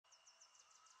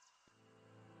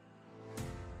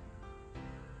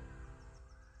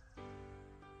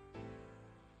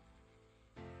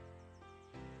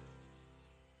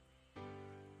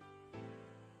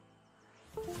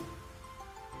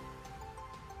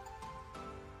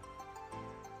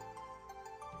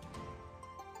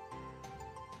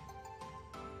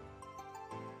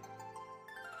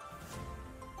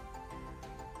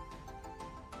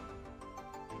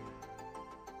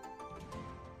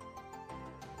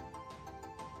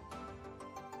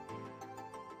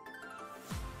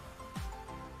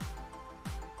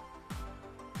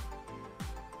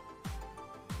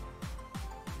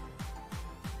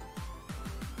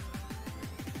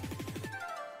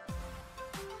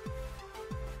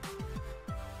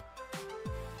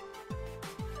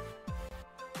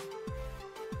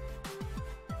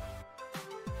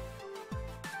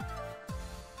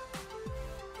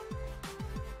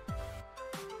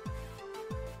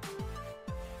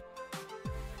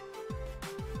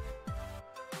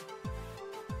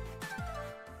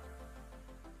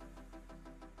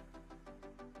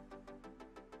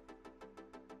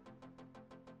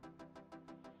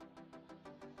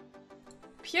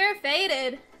Pure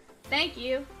faded. Thank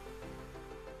you.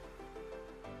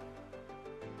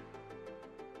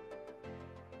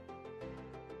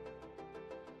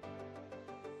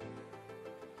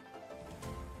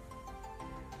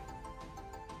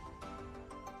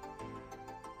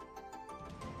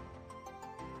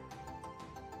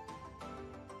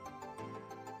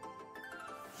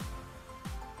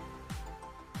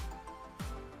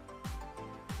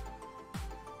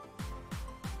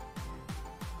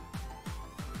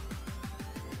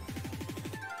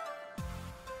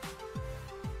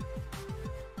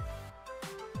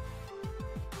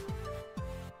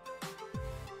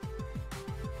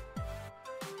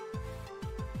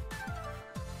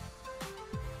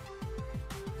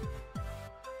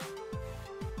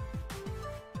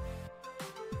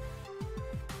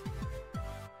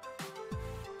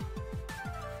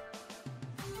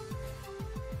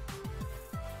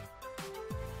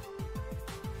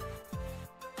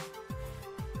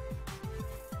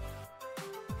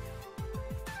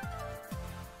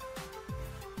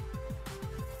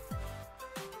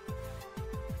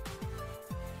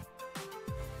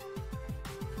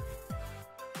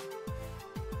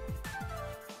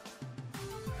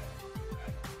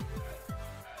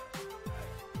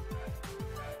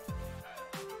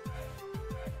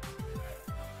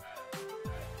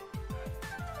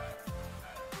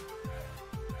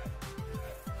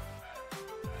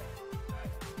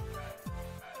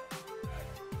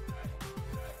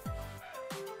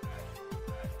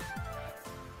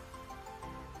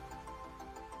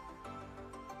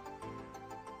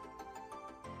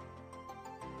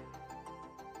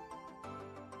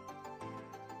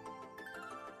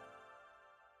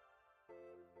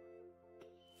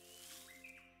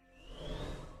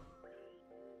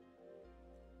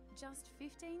 Just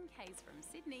 15 k's from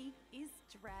Sydney is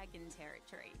dragon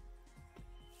territory.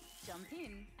 Jump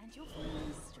in and you'll find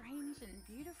these strange and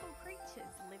beautiful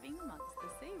creatures living amongst the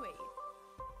seaweed.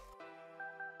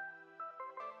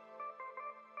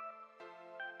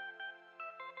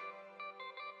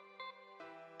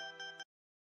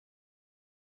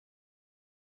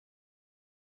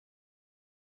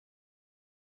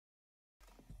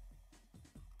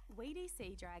 Weedy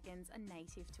sea dragons are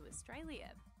native to Australia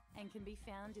and can be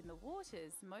found in the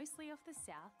waters mostly off the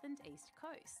south and east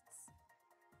coasts.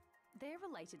 They're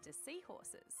related to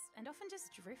seahorses and often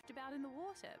just drift about in the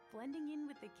water, blending in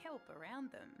with the kelp around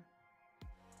them.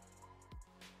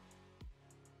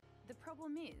 The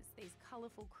problem is these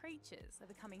colourful creatures are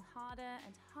becoming harder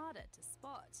and harder to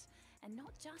spot, and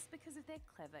not just because of their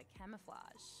clever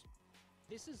camouflage.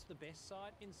 This is the best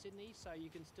site in Sydney, so you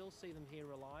can still see them here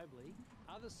reliably.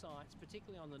 Other sites,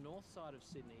 particularly on the north side of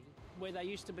Sydney, where they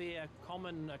used to be a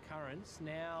common occurrence,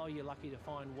 now you're lucky to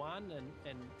find one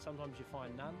and sometimes you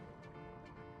find none.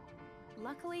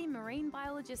 Luckily, marine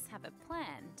biologists have a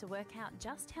plan to work out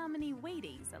just how many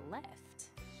weedies are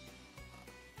left.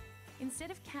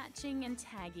 Instead of catching and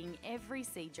tagging every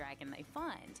sea dragon they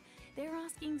find, they're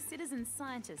asking citizen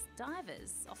scientist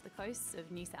divers off the coasts of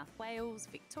New South Wales,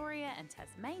 Victoria and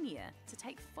Tasmania to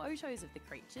take photos of the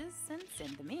creatures and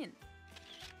send them in.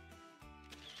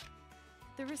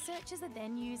 The researchers are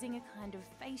then using a kind of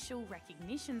facial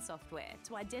recognition software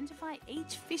to identify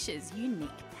each fish's unique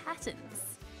patterns.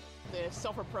 The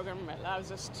software program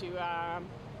allows us to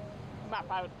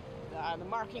map out the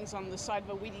markings on the side of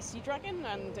a weedy sea dragon,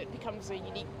 and it becomes a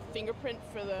unique fingerprint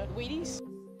for the weedies.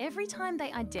 Every time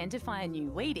they identify a new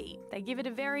weedy, they give it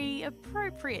a very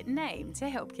appropriate name to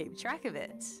help keep track of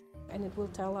it. And it will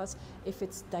tell us if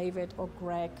it's David or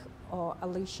Greg or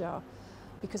Alicia,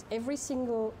 because every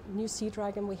single new sea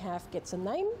dragon we have gets a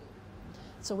name,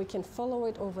 so we can follow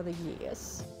it over the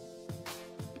years.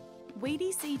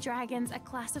 Weedy sea dragons are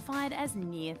classified as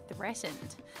near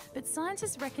threatened, but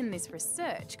scientists reckon this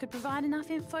research could provide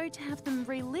enough info to have them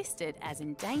relisted as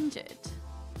endangered.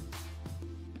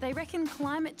 They reckon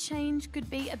climate change could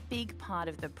be a big part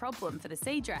of the problem for the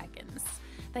sea dragons.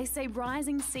 They say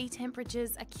rising sea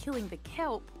temperatures are killing the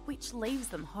kelp, which leaves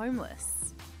them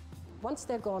homeless. Once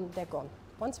they're gone, they're gone.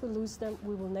 Once we lose them,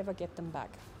 we will never get them back.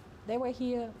 They were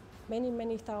here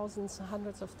many thousands,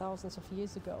 hundreds of thousands of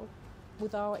years ago.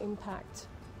 With our impact,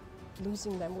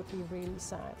 losing them would be really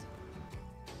sad.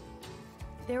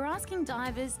 They're asking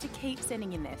divers to keep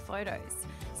sending in their photos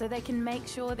so they can make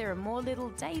sure there are more little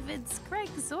Davids,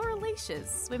 Gregs or Alicias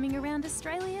swimming around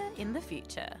Australia in the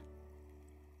future.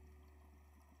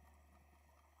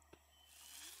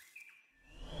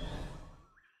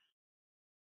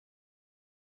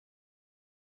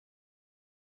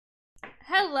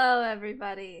 Hello,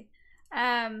 everybody.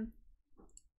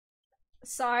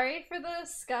 Sorry for the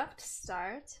scuffed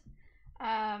start.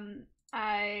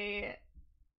 I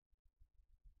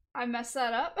I messed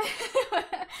that up.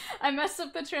 I messed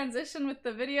up the transition with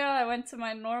the video. I went to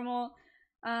my normal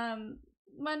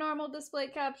display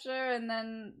capture, and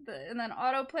then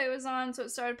autoplay was on, so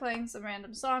it started playing some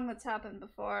random song that's happened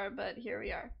before, but here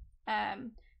we are.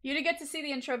 You didn't get to see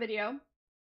the intro video.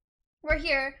 We're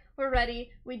here, we're ready,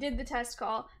 we did the test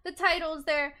call, the title's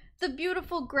there, the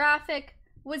beautiful graphic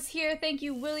was here. Thank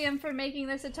you, William, for making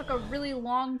this. It took a really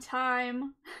long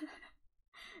time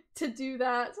to do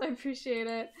that, so I appreciate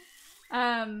it.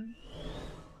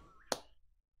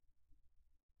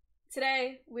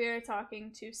 Today, we're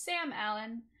talking to Sam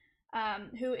Allen,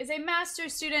 who is a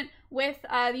master's student with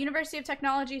the University of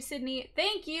Technology, Sydney.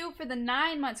 Thank you for the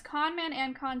 9 months, Conman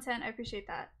and content. I appreciate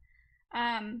that.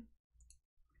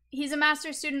 He's a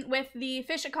master's student with the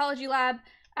Fish Ecology Lab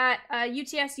at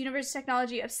UTS, University of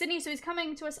Technology of Sydney. So he's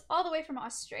coming to us all the way from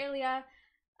Australia.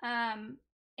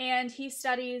 And he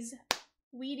studies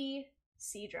weedy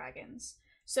sea dragons.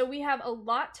 So we have a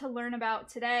lot to learn about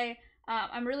today.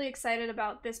 I'm really excited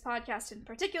about this podcast in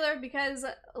particular because,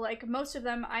 like most of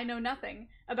them, I know nothing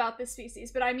about this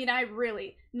species. But I mean, I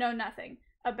really know nothing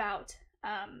about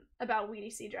weedy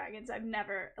sea dragons. I've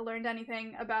never learned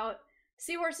anything about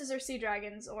seahorses or sea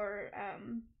dragons or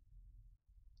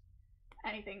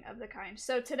anything of the kind.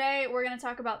 So today we're going to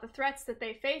talk about the threats that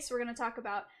they face. We're going to talk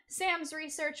about Sam's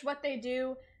research, what they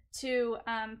do to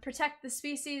protect the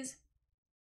species.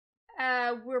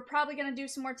 We're probably going to do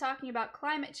some more talking about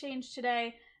climate change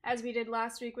today, as we did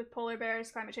last week with polar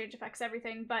bears. Climate change affects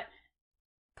everything, but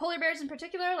polar bears in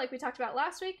particular, like we talked about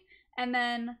last week. And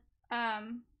then,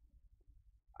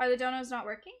 are the donos not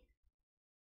working?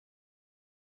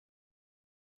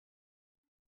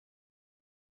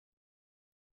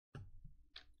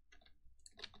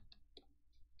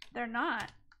 They're not.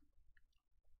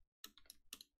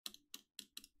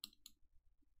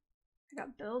 I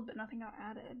got billed, but nothing got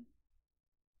added.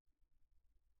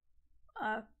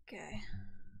 Okay.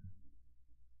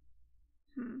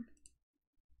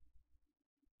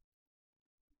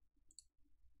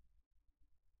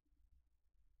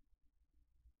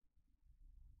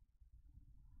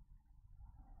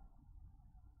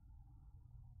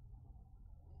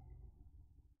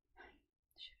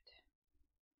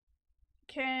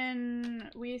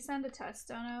 Can we send a test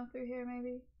dono through here,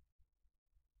 maybe?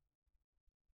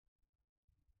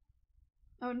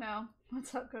 Oh no.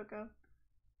 What's up, Coco?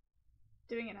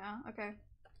 Doing it now? Okay.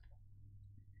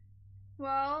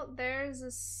 Well, there's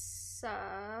a sub.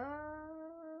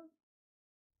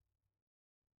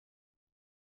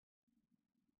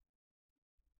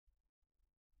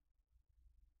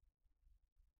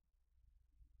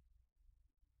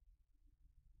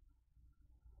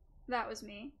 That was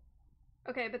me.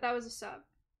 Okay, but that was a sub.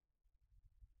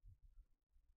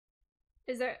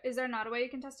 Is there not a way you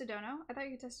can test a dono? I thought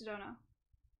you could test a dono.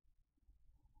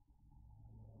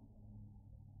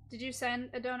 Did you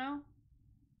send a dono?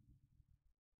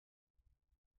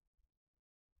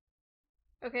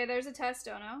 Okay, there's a test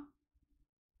dono.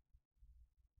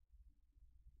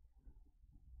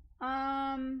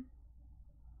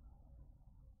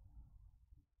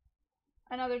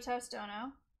 Another test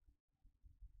dono.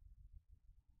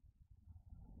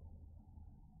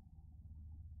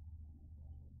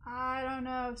 I don't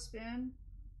know, Spoon.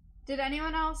 Did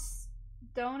anyone else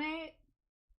donate?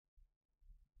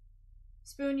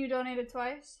 Spoon, you donated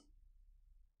twice?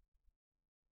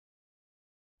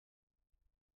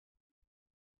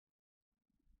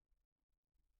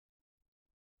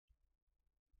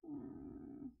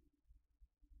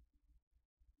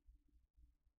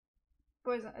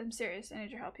 Boys, I'm serious. I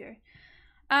need your help here.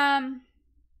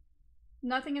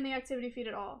 Nothing in the activity feed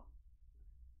at all.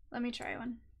 Let me try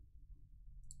one.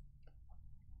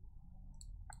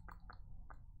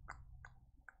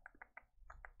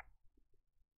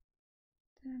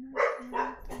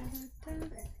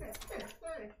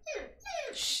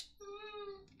 Shh.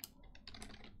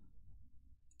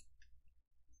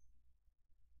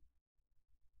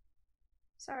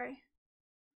 Sorry.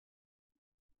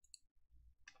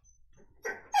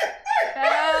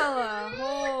 Bella,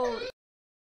 holy.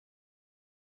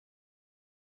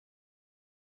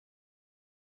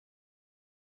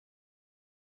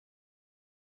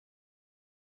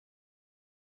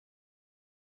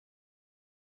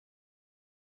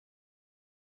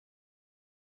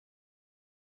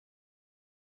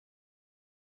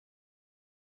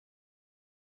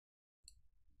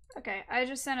 Okay, I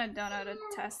just sent a dono to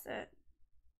test it.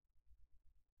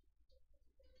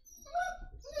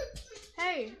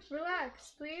 Hey,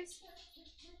 relax, please.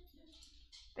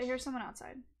 I hear someone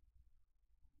outside.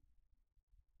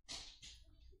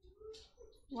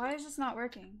 Why is this not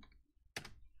working?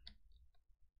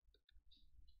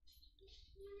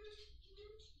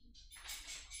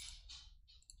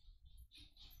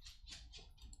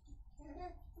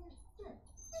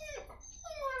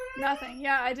 Nothing.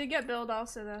 Yeah, I did get billed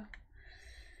also though.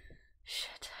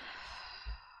 Shit.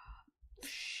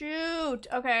 Shoot.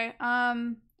 Okay. I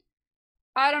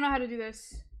don't know how to do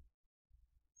this.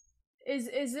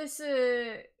 Is this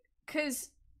a...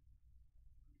 Cause...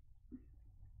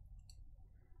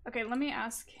 Okay, let me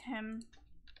ask him.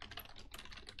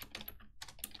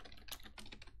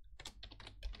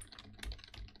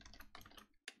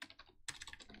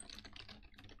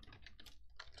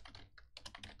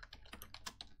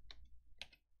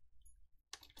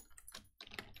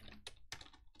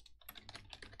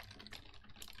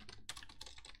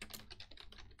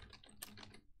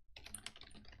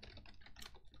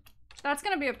 That's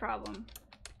gonna be a problem.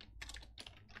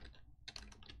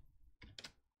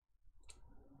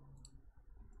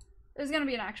 This is gonna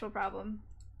be an actual problem.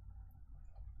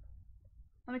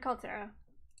 Let me call Tara.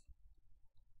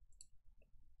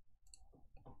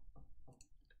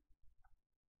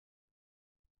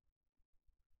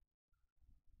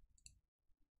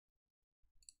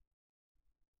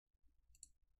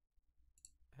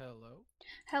 Hello?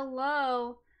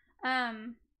 Hello.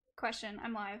 Question.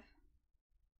 I'm live.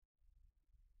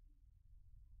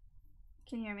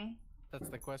 Can you hear me? That's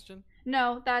the question?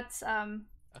 No, that's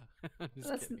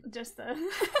Just kidding. just the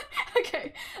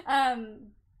okay.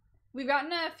 We've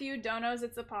gotten a few donos.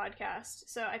 It's a podcast,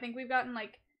 so I think we've gotten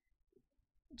like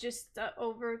just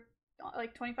over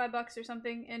like $25 or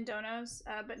something in donos,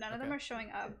 but none of them are showing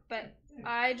up. But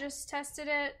I just tested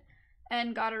it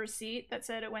and got a receipt that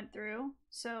said it went through.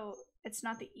 So it's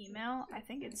not the email. I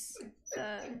think it's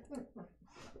the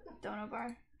dono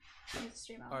bar.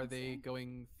 Are they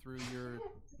going through your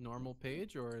normal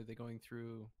page, or are they going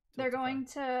through... They're going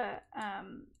to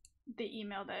the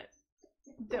email that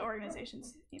the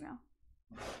organization's email.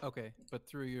 Okay, but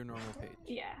through your normal page.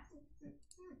 Yeah.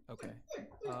 Okay.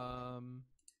 Let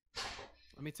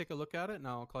me take a look at it and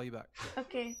I'll call you back.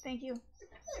 Okay, thank you.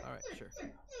 All right, sure.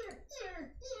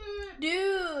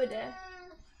 Dude!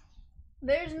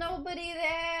 There's nobody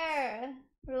there!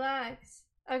 Relax.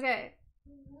 Okay.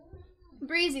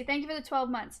 Breezy, thank you for the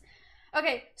 12 months.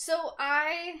 Okay, so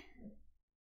I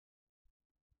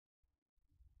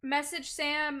messaged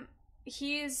Sam.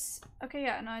 He's... Okay,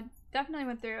 yeah, no, I definitely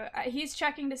went through. He's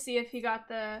checking to see if he got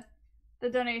the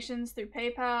donations through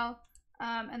PayPal.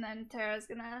 And then Tara's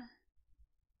gonna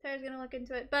look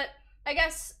into it. But I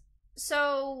guess,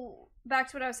 so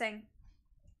back to what I was saying.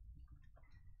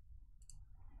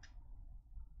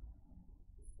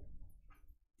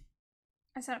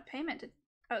 I sent a payment to...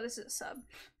 Oh, this is a sub.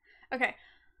 Okay.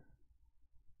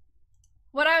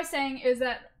 What I was saying is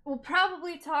that we'll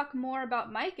probably talk more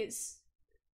about Mike is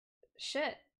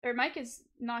shit. Or Mike is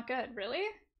not good. Really?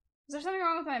 Is there something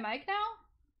wrong with my mic now?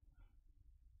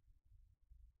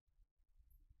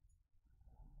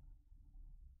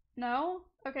 No?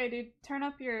 Okay, dude. Turn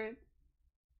up your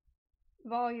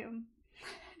volume.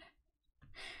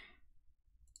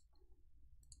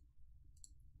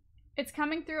 It's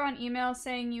coming through on email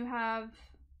saying you have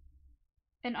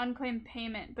an unclaimed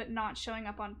payment, but not showing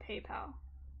up on PayPal.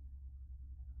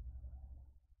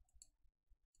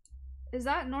 Is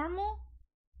that normal?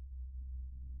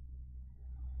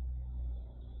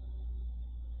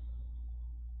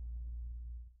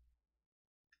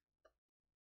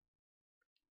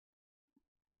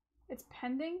 It's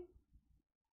pending?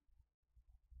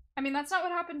 I mean, that's not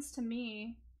what happens to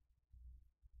me.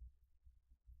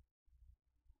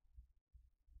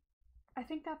 I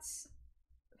think that's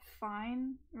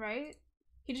fine, right?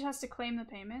 He just has to claim the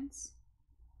payments.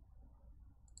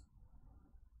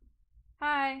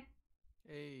 Hi.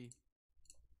 Hey.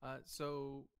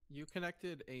 So you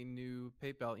connected a new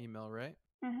PayPal email, right?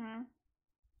 Mm-hmm.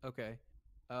 Okay.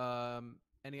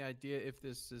 Any idea if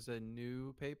this is a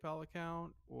new PayPal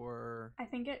account or... I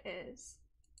think it is.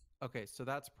 Okay, so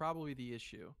that's probably the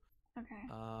issue. Okay.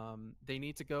 They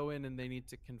need to go in and they need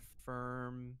to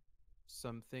confirm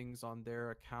some things on their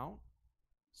account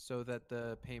so that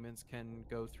the payments can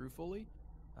go through fully.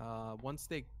 Once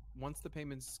the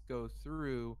payments go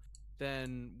through,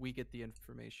 then we get the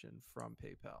information from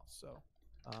PayPal. So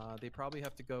they probably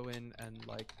have to go in and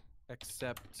like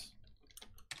accept.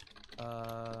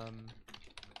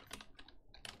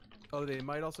 Oh, they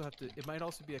might also have to. It might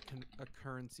also be a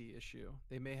currency issue.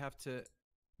 They may have to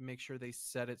make sure they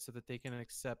set it so that they can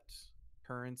accept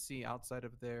currency outside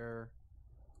of their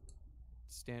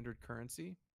standard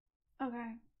currency.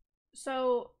 Okay.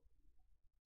 So,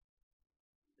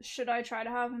 should I try to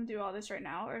have him do all this right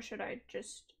now, or should I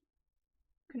just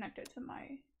connect it to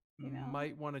my email?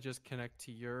 Might want to just connect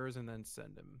to yours and then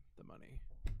send him the money.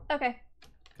 Okay.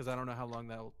 Because I don't know how long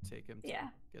that will take him to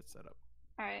get set up.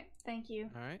 All right. Thank you.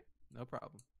 All right. No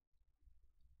problem.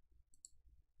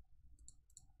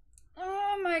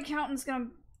 Oh, my accountant's gonna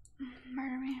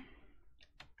murder me.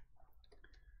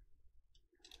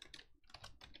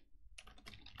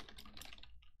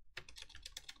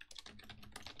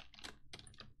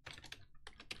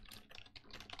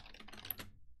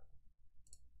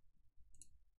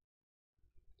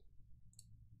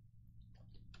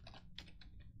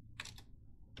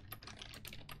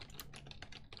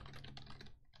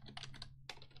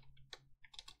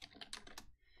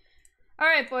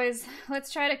 Alright, boys.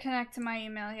 Let's try to connect to my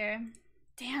email here.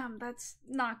 Damn, that's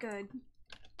not good.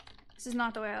 This is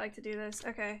not the way I like to do this.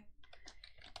 Okay.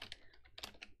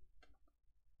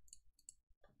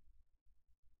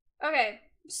 Okay,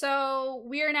 so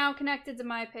we are now connected to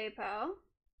my PayPal.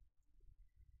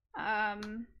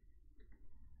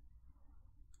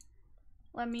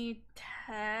 Let me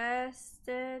test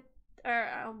it.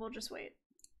 Or we'll just wait.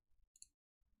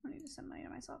 I need to send money to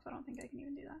myself. I don't think I can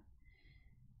even do that.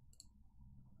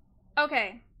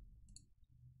 Okay.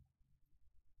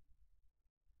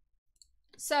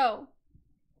 So,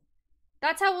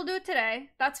 that's how we'll do it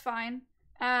today. That's fine.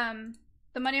 The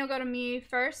money will go to me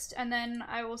first, and then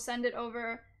I will send it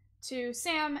over to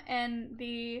Sam and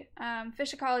the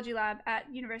Fish Ecology Lab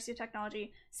at University of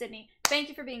Technology, Sydney. Thank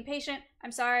you for being patient.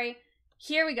 I'm sorry.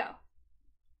 Here we go.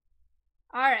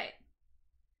 Alright.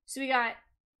 So we got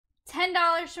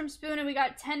 $10 from Spoon, and we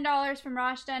got $10 from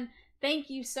Roshden.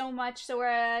 Thank you so much. So we're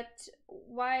at,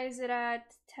 why is it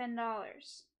at $10?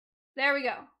 There we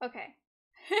go. Okay.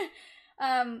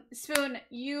 Spoon,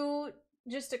 you,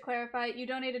 just to clarify, you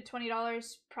donated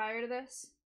 $20 prior to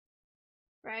this,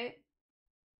 right?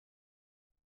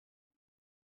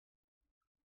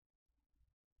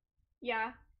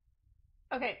 Yeah.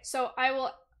 Okay, so I will,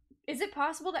 is it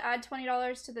possible to add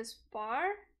 $20 to this bar?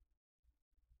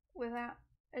 Without,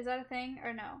 is that a thing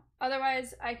or no?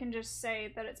 Otherwise, I can just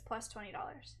say that it's plus $20.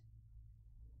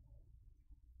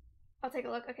 I'll take a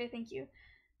look. Okay, thank you.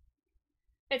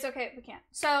 It's okay if we can't.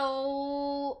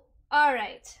 So,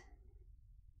 alright.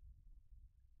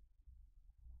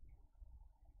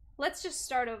 Let's just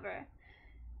start over.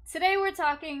 Today we're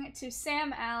talking to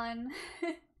Sam Allen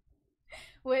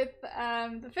with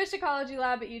the Fish Ecology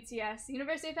Lab at UTS,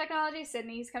 University of Technology,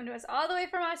 Sydney. He's come to us all the way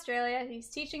from Australia. He's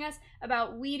teaching us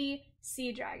about weedy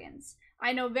sea dragons.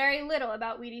 I know very little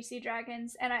about weedy sea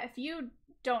dragons, and if you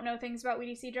don't know things about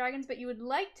weedy sea dragons, but you would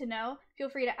like to know, feel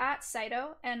free to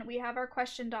 @Saito, and we have our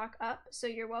question doc up, so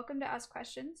you're welcome to ask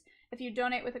questions. If you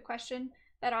donate with a question,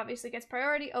 that obviously gets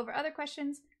priority over other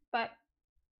questions, but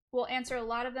we'll answer a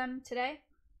lot of them today.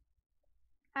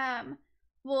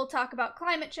 We'll talk about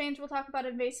climate change, we'll talk about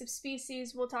invasive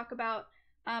species, we'll talk about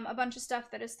a bunch of stuff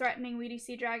that is threatening weedy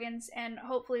sea dragons, and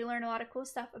hopefully learn a lot of cool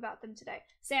stuff about them today.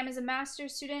 Sam is a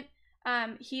master's student.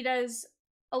 He does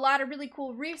a lot of really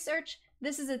cool research.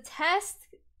 This is a test.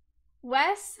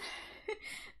 Wes,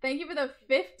 thank you for the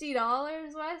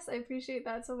 $50, Wes. I appreciate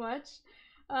that so much.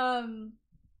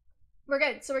 We're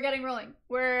good, so we're getting rolling.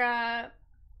 I'm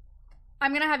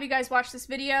gonna have you guys watch this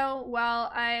video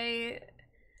while I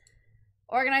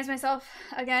organize myself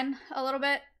again a little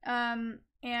bit,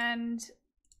 and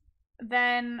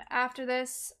then after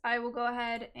this I will go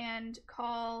ahead and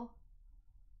call.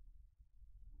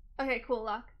 Okay, cool,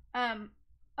 Locke.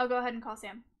 I'll go ahead and call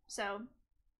Sam, so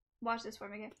watch this for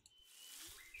me, okay?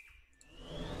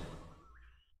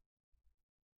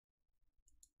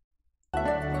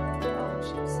 Oh,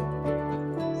 jeez. So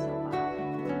loud.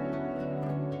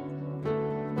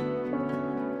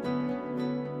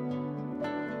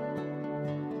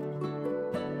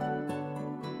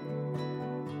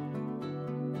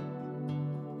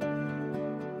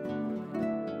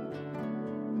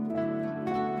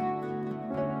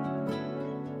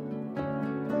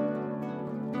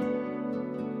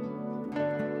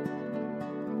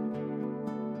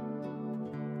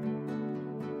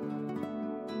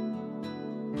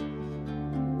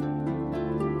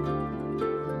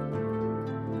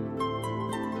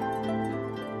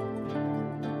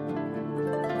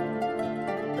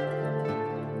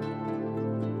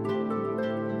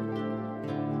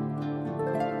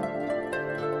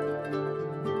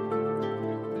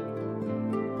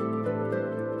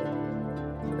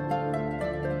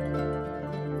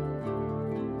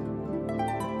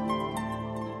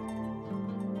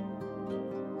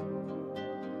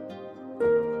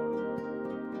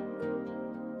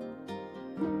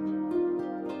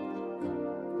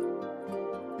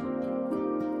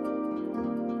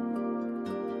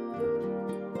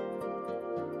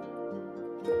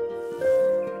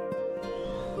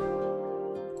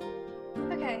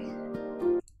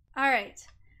 Alright.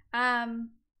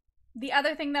 The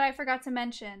other thing that I forgot to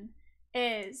mention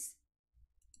is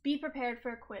be prepared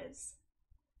for a quiz.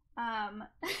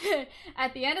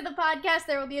 At the end of the podcast,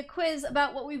 there will be a quiz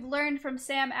about what we've learned from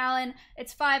Sam Allen.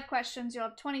 It's 5 questions. You'll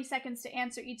have 20 seconds to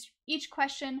answer each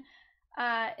question.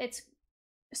 It's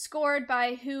scored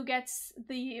by who gets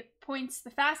the points the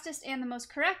fastest and the most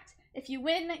correct. If you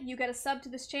win, you get a sub to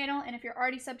this channel, and if you're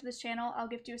already subbed to this channel, I'll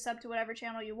gift you a sub to whatever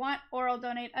channel you want, or I'll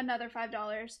donate another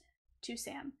 $5 to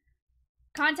Sam.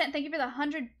 Content, thank you for the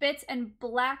 100 bits, and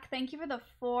Black, thank you for the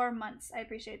 4 months. I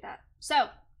appreciate that. So,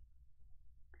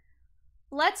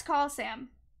 let's call Sam.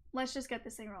 Let's just get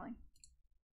this thing rolling.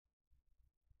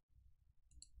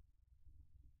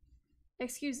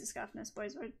 Excuse the scuffness,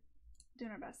 boys. We're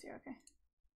doing our best here, okay?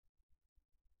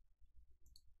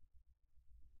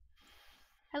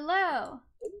 Hello.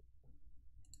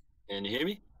 Can you hear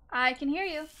me? I can hear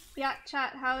you. Yeah,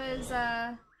 chat. How's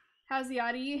the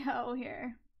audio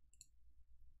here?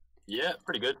 Yeah,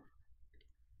 pretty good.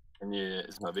 And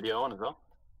is my video on as well?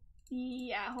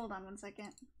 Yeah, hold on one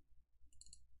second.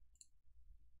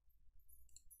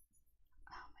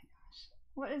 Oh my gosh.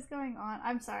 What is going on?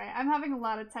 I'm sorry. I'm having a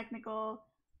lot of technical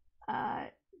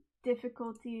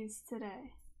difficulties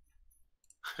today.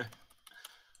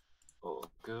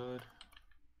 All good.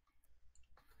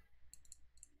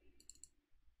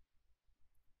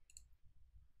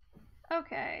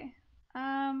 Okay.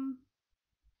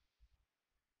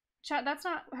 Chat, that's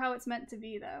not how it's meant to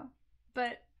be, though.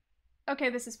 But, okay,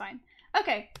 this is fine.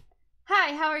 Okay.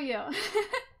 Hi, how are you?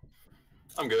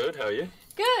 I'm good, how are you?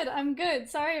 Good, I'm good.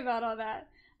 Sorry about all that.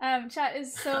 Chat,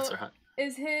 That's all right.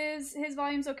 is his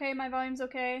volume's okay? My volume's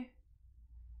okay?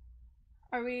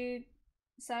 Are we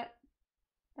set,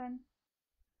 then?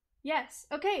 Yes.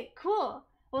 Okay, cool.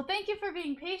 Well, thank you for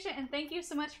being patient, and thank you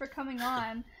so much for coming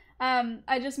on.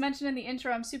 I just mentioned in the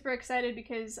intro, I'm super excited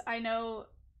because I know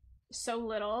so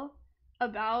little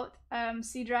about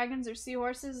sea dragons or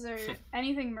seahorses or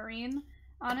anything marine,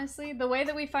 honestly. The way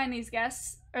that we find these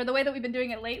guests, or the way that we've been doing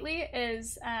it lately,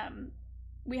 is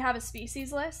we have a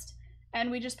species list, and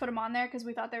we just put them on there because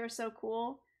we thought they were so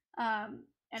cool and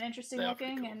interesting They are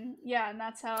looking, pretty cool. and yeah, and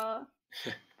that's how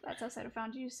Saito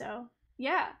found you. So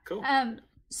yeah, Cool.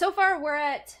 So far we're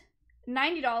at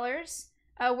 $90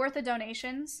 worth of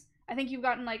donations. I think you've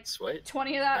gotten like Sweet.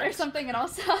 20 of that Thanks. or something, and I'll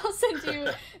send you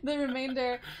the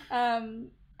remainder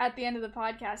at the end of the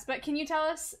podcast. But can you tell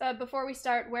us before we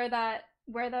start where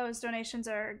those donations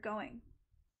are going?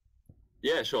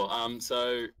 Yeah, sure.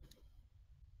 So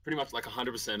pretty much like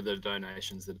 100% of the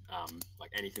donations that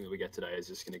like anything that we get today is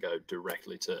just going to go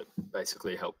directly to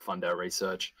basically help fund our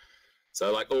research.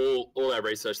 So like all our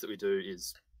research that we do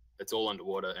it's all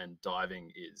underwater, and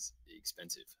diving is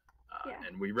expensive. Yeah.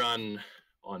 And we run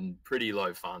on pretty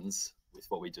low funds with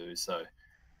what we do. So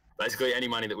basically any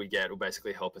money that we get will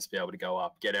basically help us be able to go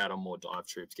up, get out on more dive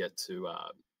trips, get to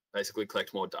basically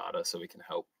collect more data so we can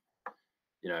help,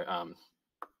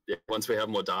 once we have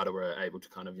more data, we're able to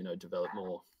kind of, develop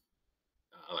more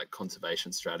like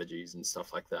conservation strategies and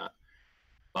stuff like that.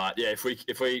 But yeah, if we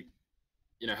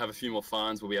have a few more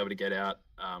funds, we'll be able to get out,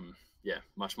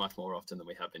 much more often than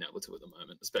we have been able to at the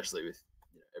moment, especially with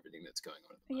everything that's going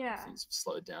on at the moment. Yeah. Things have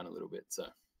slowed down a little bit. So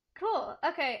Cool.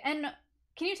 Okay, and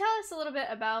can you tell us a little bit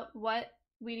about what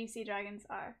weedy sea dragons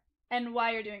are and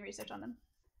why you're doing research on them?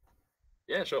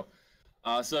 yeah, sure.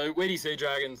 So weedy sea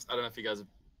dragons, I don't know if you guys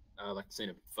have seen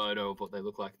a photo of what they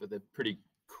look like, but they're pretty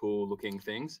cool looking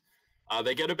things.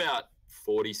 They get about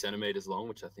 40 centimeters long,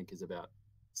 which I think is about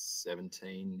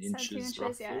 17 inches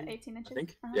roughly. Yeah, 18 inches. I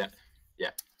think. Uh-huh.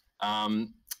 Yeah.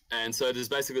 And so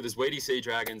there's weedy sea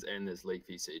dragons and there's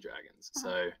leafy sea dragons. Uh-huh.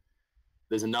 So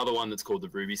there's another one that's called the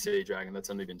ruby sea dragon that's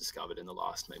only been discovered in the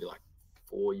last maybe like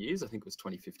 4 years. I think it was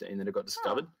 2015 that it got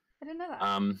discovered. I didn't know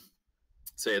that.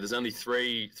 So yeah, there's only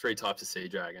three types of sea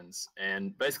dragons,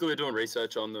 and basically we're doing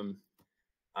research on them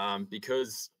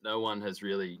because no one has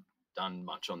really done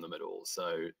much on them at all.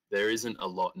 So there isn't a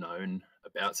lot known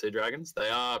about sea dragons. They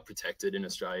are protected in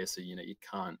Australia, so you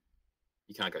can't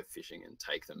go fishing and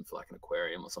take them for like an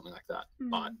aquarium or something like that. Mhm.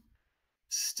 But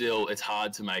still, it's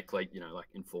hard to make like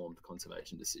informed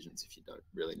conservation decisions if you don't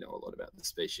really know a lot about the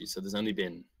species. So there's only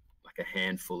been like a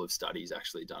handful of studies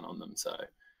actually done on them. So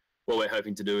what we're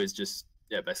hoping to do is just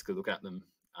basically look at them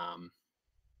and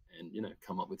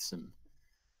come up with some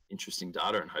interesting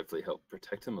data and hopefully help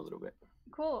protect them a little bit.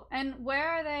 Cool. And where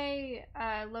are they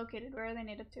located? Where are they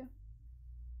native to?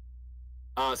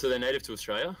 So they're native to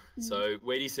Australia. Mhm. So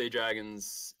weedy sea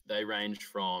dragons, they range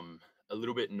from a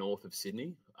little bit north of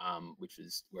Sydney, which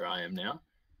is where I am now,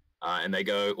 and they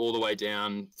go all the way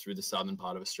down through the southern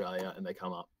part of Australia, and they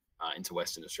come up into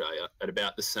Western Australia at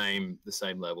about the same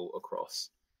level across.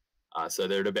 So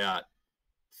they're at about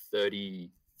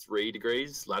 33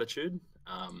 degrees latitude,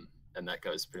 and that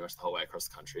goes pretty much the whole way across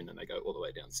the country, and then they go all the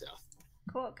way down south.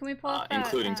 Cool. Can we pull up that,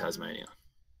 including Tasmania.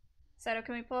 Sato,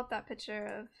 can we pull up that picture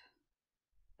of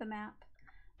the map?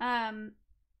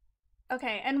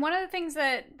 Okay, and one of the things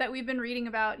that we've been reading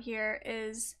about here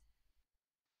is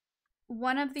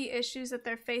one of the issues that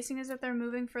they're facing is that they're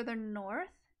moving further north.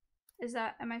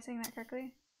 Am I saying that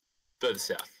correctly? Further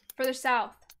south. Further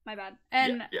south, my bad.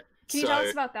 And yeah. Can you tell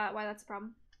us about that, why that's a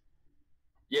problem?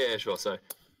 Yeah, sure. So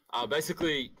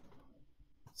basically,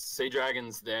 sea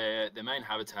dragons, their main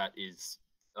habitat is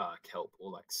kelp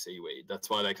or like seaweed. That's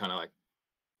why they kind of like,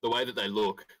 the way that they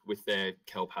look with their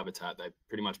kelp habitat, they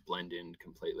pretty much blend in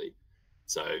completely.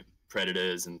 So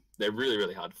predators, and they're really,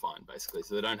 really hard to find basically.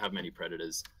 So they don't have many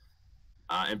predators.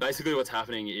 And basically what's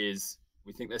happening is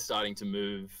we think they're starting to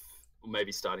move, or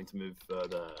maybe starting to move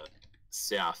further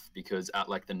south, because at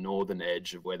like the northern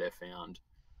edge of where they're found,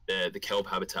 the kelp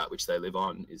habitat which they live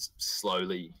on is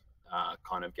slowly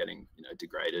kind of getting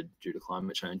degraded due to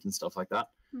climate change and stuff like that.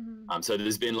 Mm-hmm. So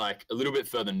there's been like a little bit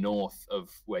further north of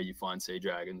where you find sea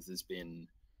dragons, there's been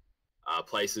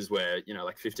places where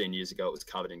like 15 years ago it was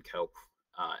covered in kelp,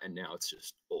 and now it's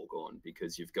just all gone,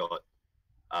 because you've got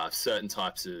certain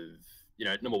types of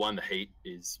number one, the heat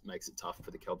makes it tough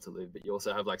for the kelp to live, but you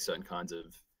also have like certain kinds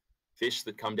of fish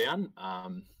that come down,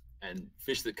 and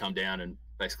fish that come down and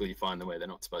basically you find them where they're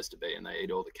not supposed to be, and they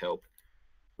eat all the kelp,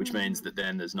 which means that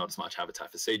then there's not as much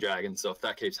habitat for sea dragons. So if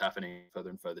that keeps happening further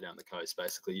and further down the coast,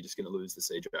 basically you're just going to lose the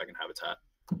sea dragon habitat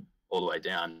all the way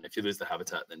down. If you lose the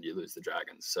habitat, then you lose the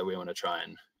dragons. So we want to try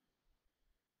and,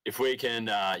 if we can,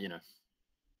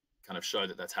 kind of show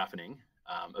that that's happening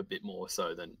a bit more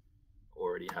so than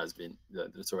already has been,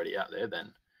 that it's already out there,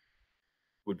 then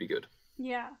would be good.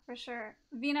 Yeah, for sure.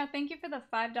 Vina, thank you for the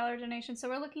 $5 donation. So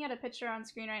we're looking at a picture on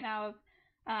screen right now of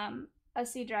a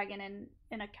sea dragon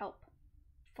in a kelp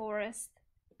forest.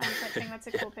 I think that's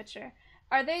a cool picture.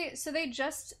 So they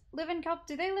just live in kelp?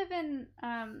 Do they live in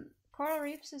coral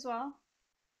reefs as well?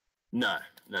 No.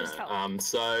 Kelp.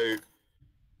 So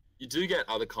you do get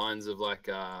other kinds of like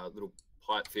little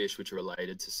pipefish which are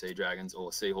related to sea dragons,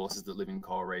 or seahorses that live in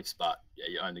coral reefs, but yeah,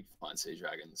 you only find sea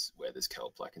dragons where there's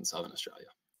kelp, like in southern Australia.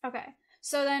 Okay.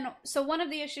 So one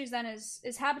of the issues then is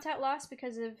habitat loss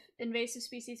because of invasive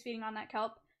species feeding on that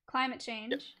kelp, climate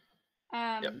change.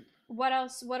 Yep. What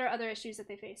else? What are other issues that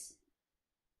they face?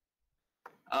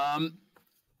 A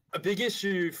big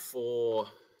issue for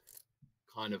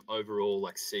kind of overall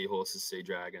like seahorses, sea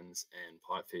dragons, and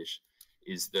pipefish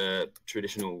is the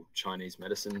traditional Chinese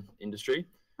medicine industry.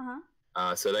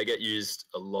 So they get used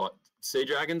a lot. Sea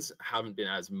dragons haven't been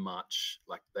as much,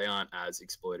 like they aren't as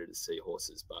exploited as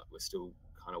seahorses, but we're still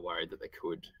kind of worried that they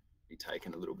could be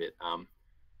taken a little bit.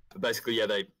 But basically, yeah,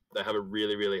 they have a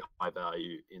really, really high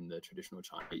value in the traditional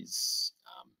Chinese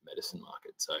medicine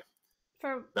market. So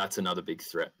that's another big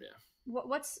threat. Yeah.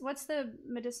 What's the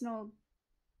medicinal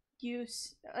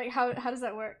use? Like how does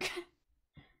that work?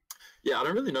 Yeah, I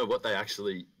don't really know what they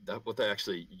actually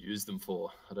use them for.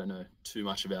 I don't know too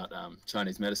much about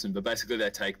Chinese medicine, but basically they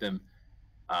take them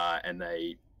and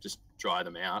they just dry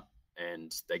them out,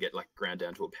 and they get like ground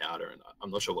down to a powder. And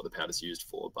I'm not sure what the powder's used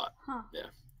for, but yeah.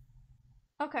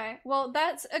 Okay, well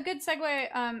that's a good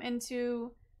segue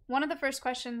into one of the first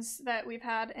questions that we've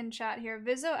had in chat here.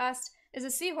 Vizzo asked, "Is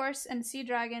a seahorse and sea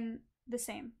dragon the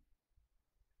same?"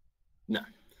 No,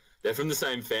 they're from the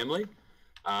same family.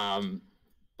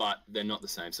 But they're not the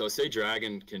same. So a sea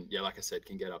dragon can, like I said,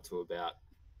 can get up to about,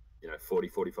 40,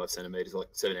 45 centimeters, like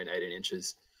 17, 18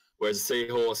 inches. Whereas a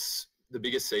seahorse, the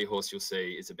biggest seahorse you'll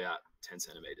see is about 10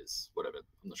 centimeters, whatever.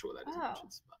 I'm not sure what that is in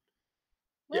inches.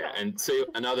 But yeah, and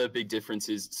another big difference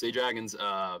is sea dragons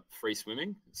are free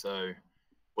swimming. So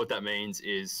what that means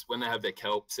is when they have their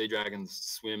kelp, sea dragons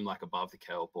swim like above the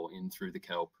kelp or in through the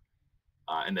kelp.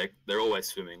 And they're always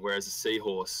swimming. Whereas a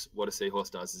seahorse, what a seahorse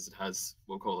does is it has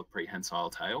what we call a prehensile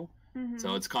tail. Mm-hmm.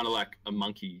 So it's kind of like a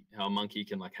monkey, how a monkey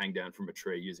can like hang down from a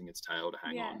tree using its tail to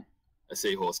hang on. A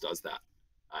seahorse does that.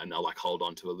 And they'll like hold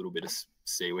on to a little bit of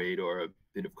seaweed or a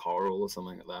bit of coral or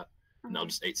something like that. And they'll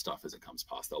just eat stuff as it comes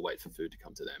past. They'll wait for food to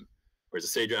come to them. Whereas a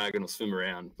sea dragon will swim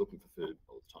around looking for food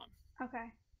all the time.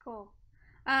 Okay, cool.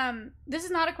 This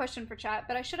is not a question for chat,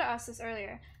 but I should have asked this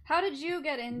earlier. How did you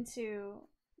get into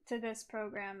this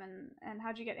program, and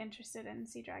how'd you get interested in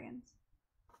sea dragons?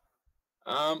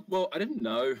 Well, I didn't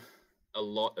know a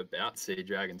lot about sea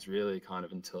dragons really kind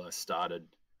of until I started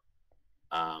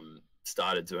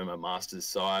doing my master's.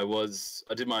 So I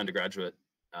did my undergraduate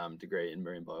degree in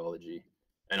marine biology,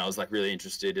 and I was like really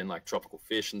interested in like tropical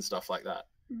fish and stuff like that.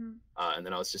 Mm-hmm. And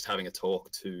then I was just having a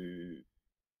talk to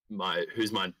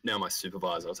who's my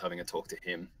supervisor. I was having a talk to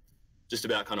him just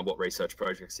about kind of what research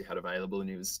projects he had available, and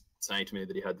he was saying to me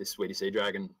that he had this Weedy Sea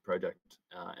Dragon project,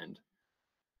 and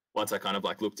once I kind of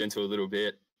like looked into it a little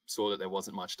bit, saw that there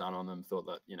wasn't much done on them, thought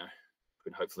that, you know,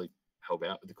 could hopefully help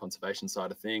out with the conservation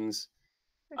side of things.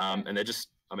 Sure. And they're just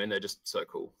so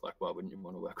cool. Like, why wouldn't you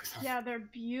want to work with them? Yeah, they're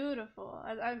beautiful.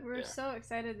 We're so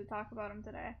excited to talk about them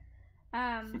today.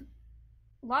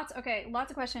 Lots of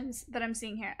questions that I'm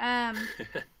seeing here.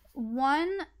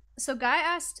 So Guy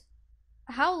asked,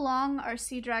 how long are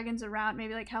sea dragons around?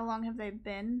 Maybe like how long have they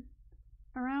been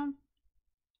around?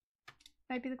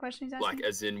 Might be the question he's asking. Like,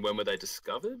 as in, when were they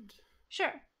discovered?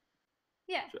 Sure.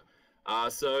 Yeah. Sure.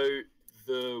 So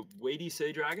the Weedy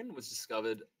Sea Dragon was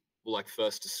discovered, well, like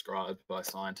first described by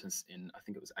scientists in, I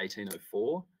think it was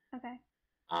 1804. Okay.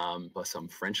 By some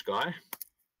French guy.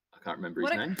 I can't remember his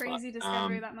name. What a crazy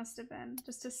discovery that must have been,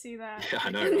 just to see that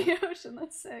I know, in right? the ocean.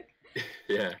 That's sick.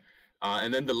 Yeah.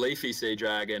 And then the Leafy Sea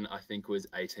Dragon, I think, was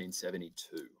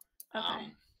 1872.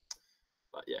 Okay.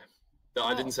 But yeah.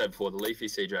 I didn't say before, the Leafy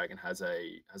Sea Dragon has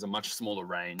a much smaller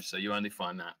range, so you only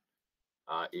find that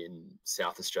in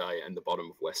South Australia and the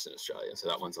bottom of Western Australia. So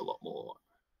that one's a lot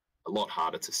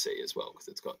harder to see as well, because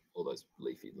it's got all those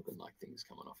leafy looking like things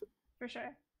coming off it. For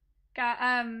sure. Got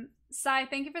Sai,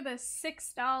 thank you for the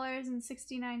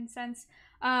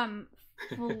 $6.69.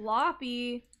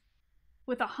 Floppy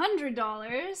with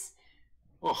 $100.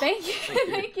 Oh, thank you.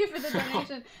 Thank you for the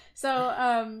donation. So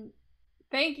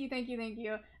thank you.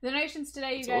 The donations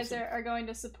today, you guys awesome. are going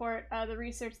to support the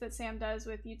research that Sam does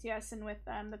with UTS and with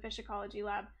the Fish Ecology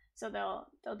Lab. So they'll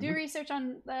do research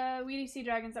on the Weedy Sea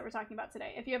Dragons that we're talking about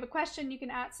today. If you have a question, you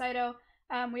can at Saito.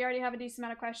 We already have a decent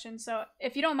amount of questions, so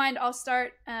if you don't mind, I'll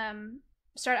start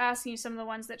asking you some of the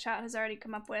ones that chat has already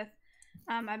come up with.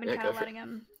 I've been kind of letting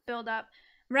them build up.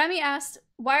 Remy asked,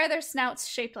 "Why are their snouts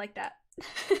shaped like that?"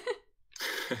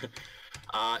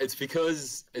 It's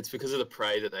because of the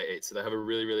prey that they eat. So they have a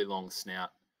really, really long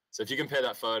snout. So if you compare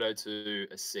that photo to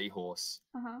a seahorse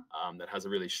that has a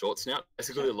really short snout,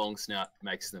 basically the long snout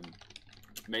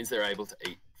means they're able to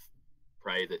eat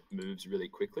prey that moves really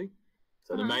quickly.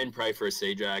 So the main prey for a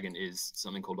sea dragon is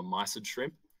something called a mysid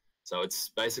shrimp. So it's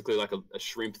basically like a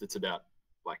shrimp that's about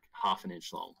like half an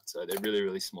inch long. So they're really,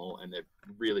 really small and they're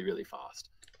really, really fast.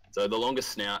 So the longest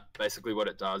snout, basically what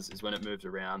it does is when it moves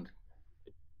around,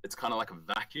 it's kind of like a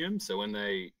vacuum. So when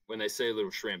they see a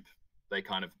little shrimp, they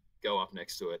kind of go up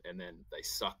next to it and then they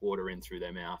suck water in through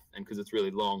their mouth. And because it's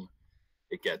really long,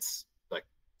 it gets like,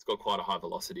 it's got quite a high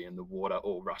velocity and the water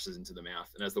all rushes into the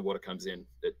mouth. And as the water comes in,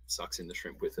 it sucks in the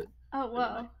shrimp with it. Oh,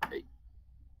 wow.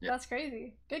 Yeah. That's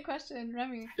crazy. Good question,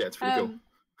 Remy. Yeah, it's pretty cool.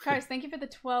 Cars, thank you for the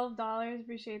 $12.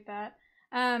 Appreciate that.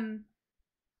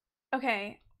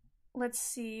 Okay, let's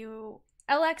see.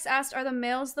 LX asked, are the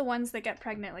males the ones that get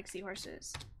pregnant like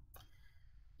seahorses?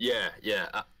 Yeah.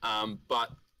 But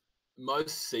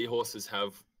most seahorses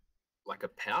have like a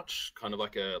pouch, kind of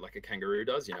like a kangaroo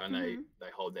does, you know, and they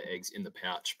hold their eggs in the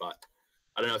pouch. But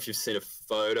I don't know if you've seen a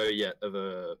photo yet of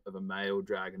a male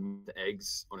dragon with the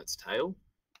eggs on its tail.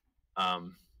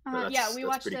 Yeah, we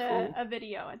watched cool. a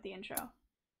video at the intro.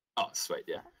 Oh, sweet,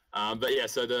 yeah. But yeah,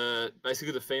 so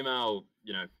basically the female,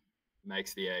 you know,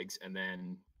 makes the eggs, and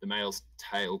then the male's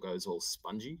tail goes all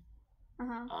spongy,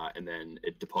 and then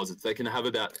it deposits. They can have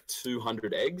about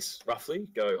 200 eggs, roughly,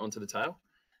 go onto the tail.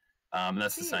 And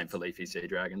that's the same for leafy sea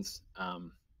dragons.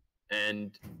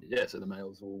 And yeah, so the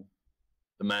males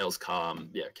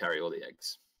carry all the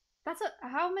eggs.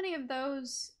 How many of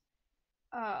those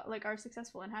are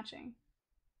successful in hatching?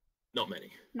 Not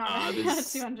many. Not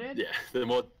 200? Yeah, they're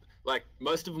more, like,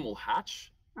 most of them will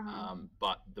hatch,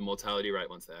 but the mortality rate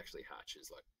once they actually hatch is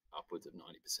like upwards of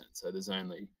 90%. So there's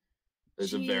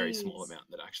a very small amount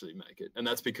that actually make it. And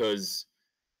that's because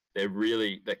they're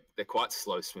quite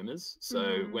slow swimmers.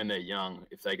 So when they're young,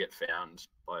 if they get found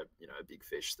by, you know, a big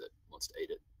fish that wants to eat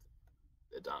it,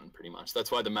 they're done pretty much.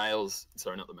 That's why the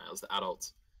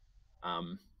adults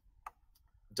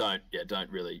don't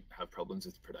really have problems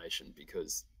with predation,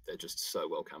 because they're just so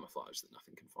well camouflaged that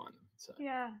nothing can find them. So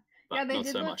but they not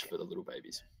did so much for the little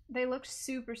babies. They looked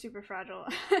super, super fragile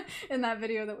in that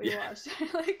video that we watched.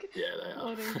 Yeah, they are.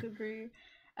 Floating debris.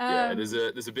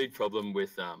 There's a big problem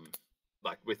with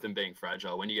with them being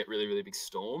fragile. When you get really, really big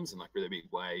storms and like really big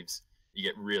waves, you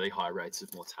get really high rates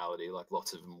of mortality. Like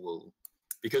lots of them will,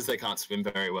 because they can't swim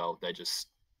very well, they just,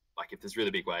 like, if there's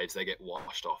really big waves, they get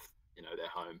washed off, you know, their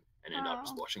home and end up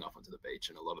just washing off onto the beach,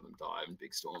 and a lot of them die in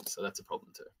big storms. So that's a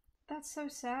problem too. That's so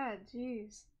sad.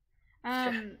 Jeez.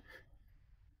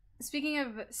 Speaking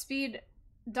of speed,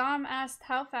 Dom asked,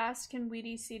 how fast can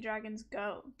weedy sea dragons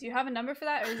go? Do you have a number for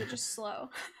that, or is it just slow?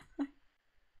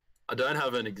 I don't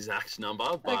have an exact number,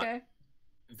 but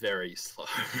Very slow.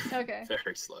 Okay.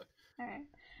 Very slow. All right.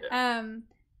 Yeah.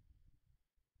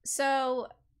 So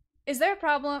is there a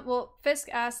problem? Well, Fisk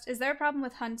asked, is there a problem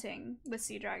with hunting with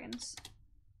sea dragons?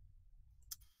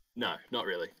 No, not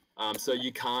really. So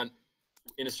you can't,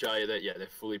 in Australia, they're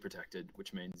fully protected,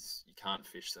 which means you can't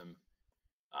fish them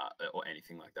or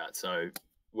anything like that. So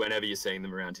whenever you're seeing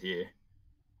them around here,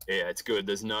 yeah, it's good.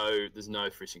 There's no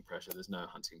fishing pressure. There's no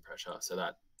hunting pressure. So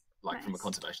that, like, Nice. from a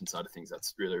conservation side of things,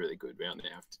 that's really, really good. We only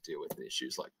have to deal with the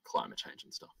issues like climate change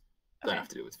and stuff. Don't Okay. have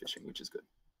to deal with fishing, which is good.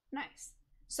 Nice.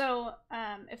 So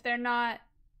if they're not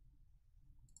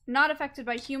affected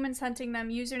by humans hunting them,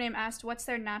 username asked, what's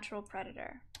their natural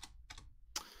predator?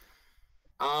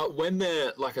 When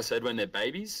they're, like I said, when they're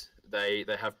babies, they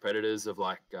have predators of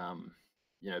like,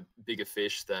 bigger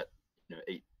fish that,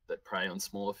 that prey on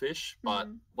smaller fish. But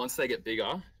once they get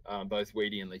bigger, both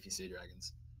weedy and leafy sea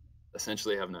dragons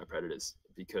essentially have no predators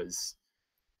because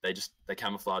they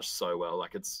camouflage so well.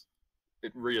 Like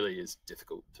it really is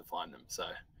difficult to find them. So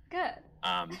good.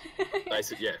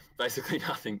 Basically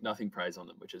nothing preys on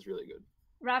them, which is really good.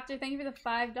 Raptor, thank you for the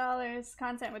 $5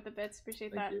 content with the bits.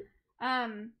 Appreciate that.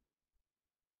 Thank you.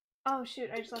 Oh shoot,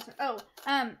 I just lost it.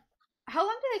 How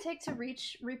long do they take to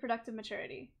reach reproductive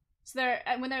maturity? So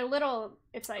when they're little,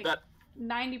 it's like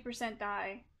 90%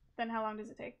 die. Then how long does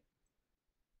it take?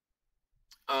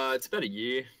 It's about a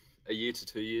year to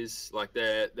 2 years. Like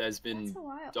there's been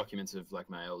documents of like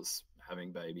males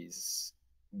having babies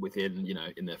within,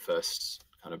 in their first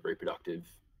kind of reproductive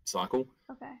cycle.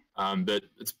 Okay. But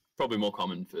it's probably more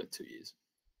common for 2 years.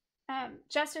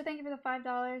 Jester, thank you for the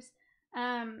 $5.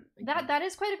 That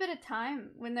is quite a bit of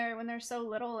time when they're so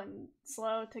little and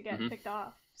slow to get picked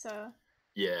off. So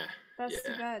yeah, that's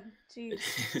too bad. Jeez.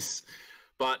 It is.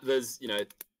 But there's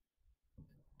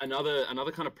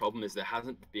another kind of problem is there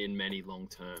hasn't been many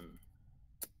long-term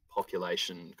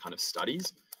population kind of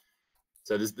studies.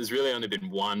 So there's really only been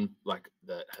one like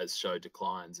that has showed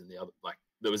declines, and the other like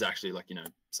that was actually like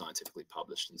scientifically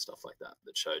published and stuff like that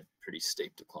showed pretty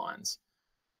steep declines.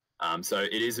 So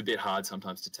it is a bit hard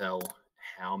sometimes to tell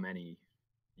how many,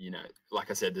 like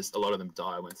I said, there's a lot of them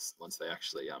die once they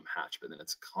actually hatch, but then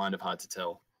it's kind of hard to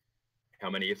tell how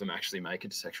many of them actually make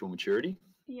it to sexual maturity.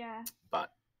 Yeah.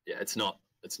 But yeah, it's not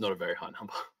a very high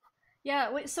number.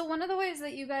 Yeah. Wait, so one of the ways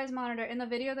that you guys monitor in the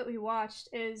video that we watched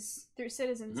is through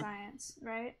citizen science,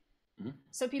 right?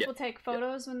 So people take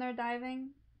photos when they're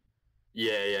diving.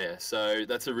 Yeah. So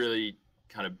that's a really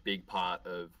kind of big part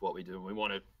of what we do.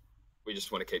 We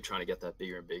just want to keep trying to get that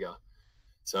bigger and bigger.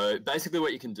 So basically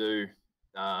what you can do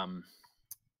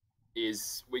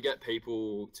is we get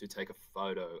people to take a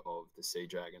photo of the sea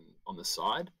dragon on the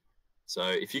side. So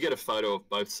if you get a photo of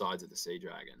both sides of the sea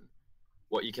dragon,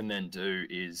 what you can then do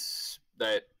is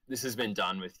this has been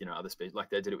done with, other species,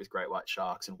 like they did it with great white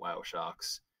sharks and whale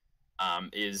sharks,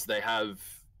 is they have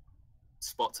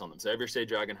spots on them. So every sea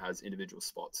dragon has individual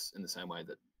spots in the same way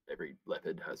that every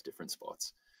leopard has different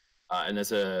spots. And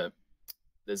there's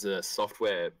a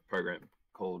software program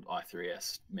called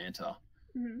i3S Manta.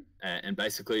 And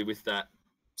basically with that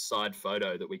side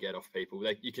photo that we get off people,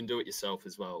 you can do it yourself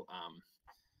as well,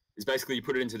 is basically you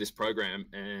put it into this program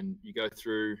and you go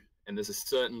through and there's a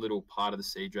certain little part of the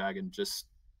sea dragon, just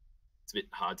it's a bit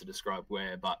hard to describe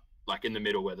where, but like in the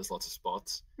middle where there's lots of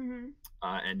spots,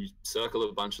 and you circle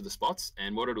a bunch of the spots,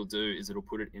 and what it'll do is it'll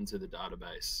put it into the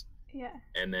database. Yeah.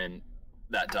 And then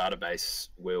that database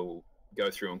will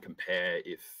go through and compare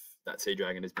if that sea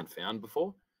dragon has been found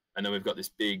before. And then we've got this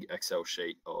big Excel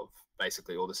sheet of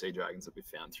basically all the sea dragons that we've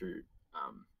found through,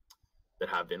 that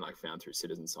have been like found through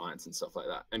citizen science and stuff like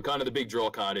that. And kind of the big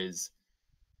draw card is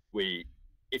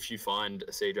if you find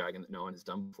a sea dragon that no one has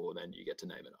done before, then you get to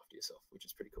name it after yourself, which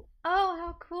is pretty cool. Oh,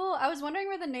 how cool. I was wondering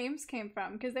where the names came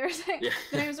from, because there was like,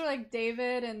 the names were like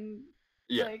David and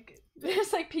like,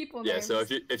 there's like people names. Yeah, so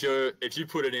if you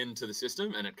put it into the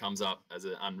system and it comes up as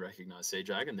an unrecognized sea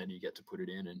dragon, then you get to put it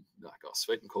in and like, oh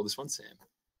sweet, and call this one Sam.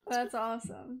 That's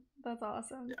awesome. That's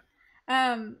awesome.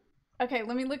 Yeah. Okay,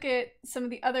 let me look at some of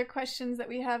the other questions that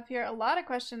we have here. A lot of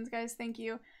questions, guys. Thank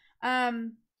you. I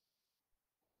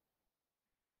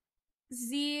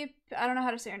don't know how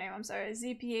to say your name. I'm sorry.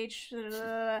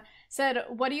 ZPH said,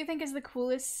 what do you think is the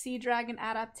coolest sea dragon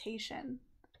adaptation?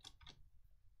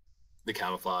 The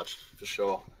camouflage, for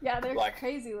sure. Yeah, they're like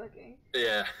crazy looking.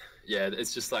 Yeah.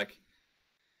 It's just like,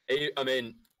 I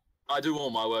mean, I do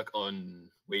all my work on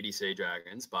weedy sea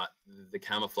dragons, but the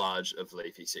camouflage of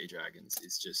leafy sea dragons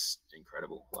is just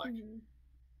incredible. Like,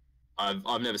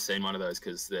 I've never seen one of those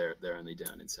because they're only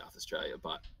down in South Australia,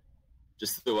 but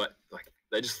just the way, like,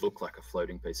 they just look like a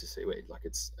floating piece of seaweed. Like,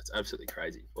 it's absolutely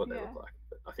crazy what they look like.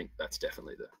 But I think that's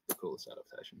definitely the coolest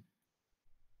adaptation.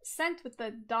 Sent with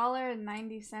the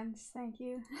 $1.90. Thank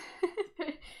you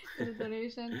for the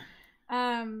donation.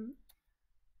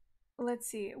 Let's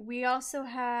see. We also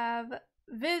have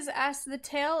Viz asked, the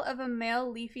tail of a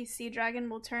male leafy sea dragon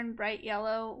will turn bright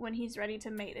yellow when he's ready to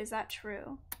mate. Is that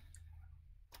true?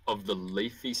 Of the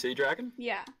leafy sea dragon?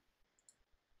 Yeah.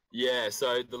 Yeah,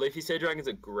 so the leafy sea dragons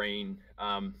are green.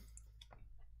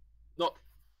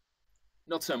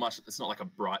 Not so much. It's not like a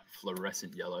bright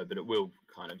fluorescent yellow, but it will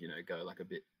kind of, you know, go like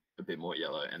a bit more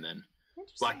yellow, and then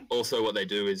like also what they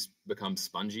do is become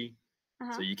spongy.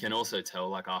 So you can also tell,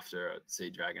 like, after a sea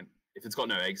dragon, if it's got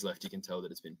no eggs left, you can tell that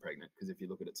it's been pregnant, because if you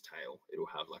look at its tail, it'll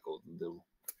have like all the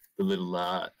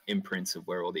little imprints of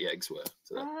where all the eggs were.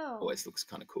 So that always looks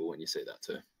kind of cool when you see that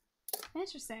too.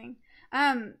 Interesting.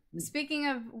 Speaking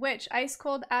of which, Ice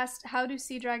Cold asked, how do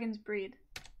sea dragons breed?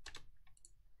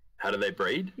 How do they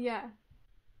breed? Yeah.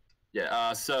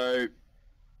 Yeah. So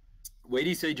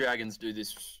weedy sea dragons do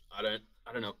this. I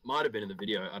don't know. Might have been in the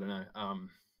video. I don't know.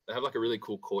 They have like a really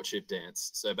cool courtship dance.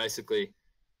 So basically,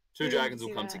 two dragons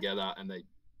will come together and they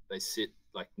sit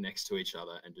like next to each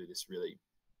other and do this really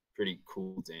pretty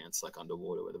cool dance, like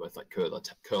underwater, where they both like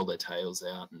curl their tails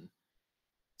out and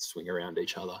swing around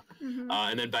each other.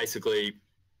 And then basically,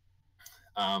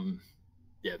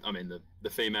 yeah, I mean the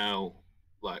female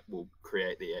like will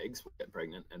create the eggs, will get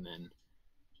pregnant, and then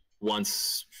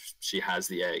once she has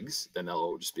the eggs, then they'll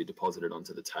all just be deposited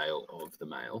onto the tail of the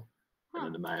male. And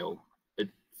then the male,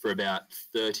 for about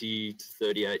 30 to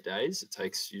 38 days, it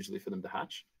takes usually for them to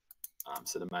hatch.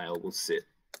 So the male will sit,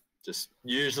 just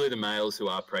usually the males who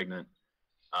are pregnant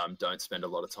don't spend a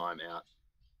lot of time out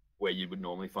where you would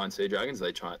normally find sea dragons.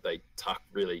 They tuck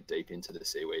really deep into the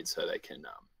seaweed so they can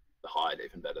hide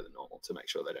even better than normal to make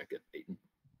sure they don't get eaten.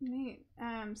 Neat.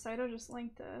 Saito just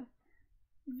linked a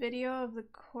video of the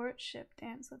courtship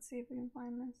dance. Let's see if we can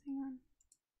find this. Hang on.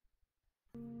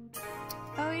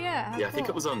 Oh yeah. Yeah, I think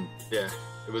it was on. Yeah,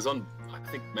 it was on. I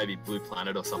think maybe Blue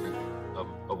Planet or something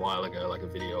a while ago. Like a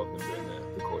video of them doing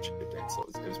the courtship dance. So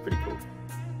it was pretty cool.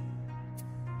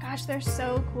 Gosh, they're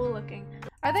so cool looking.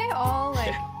 Are they all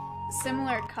like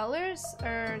similar colors,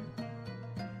 or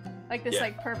like this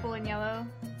like purple and yellow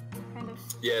kind of?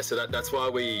 Yeah, so that's why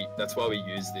we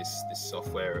use this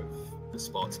software of the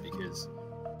spots, because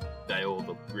they all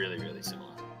look really, really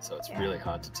similar. So it's really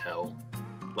hard to tell.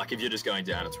 Like if you're just going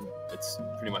down, it's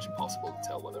pretty much impossible to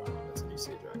tell whether or not it's a new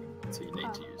sea dragon. So you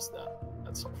need to use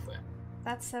that software.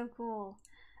 That's so cool.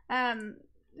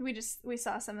 We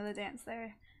saw some of the dance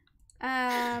there.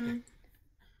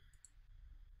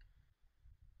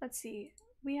 Let's see.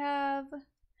 We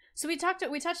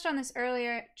touched on this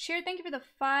earlier. Cheer, thank you for the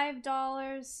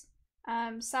 $5.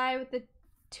 Sai with the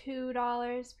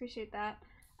 $2. Appreciate that.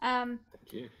 Thank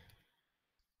you.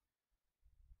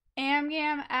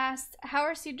 Amgam asked, how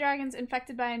are sea dragons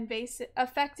affected by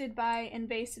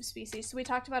invasive species? So we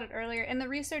talked about it earlier. In the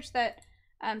research that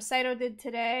Saito did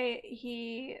today,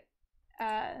 he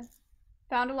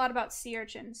found a lot about sea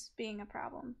urchins being a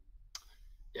problem.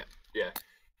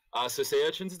 So sea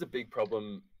urchins is a big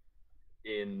problem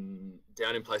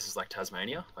down in places like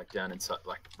Tasmania, like down inside,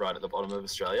 like right at the bottom of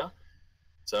Australia.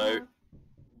 So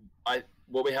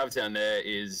what we have down there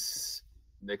is,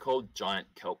 they're called giant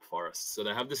kelp forests. So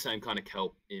they have the same kind of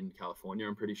kelp in California,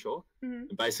 I'm pretty sure.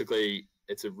 And basically,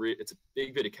 it's a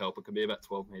big bit of kelp. It can be about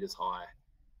 12 meters high.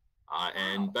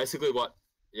 And basically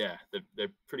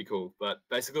they're pretty cool. But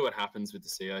basically what happens with the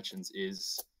sea urchins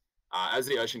is, as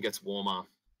the ocean gets warmer,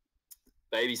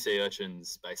 baby sea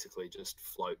urchins basically just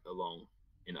float along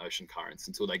in ocean currents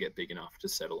until they get big enough to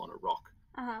settle on a rock.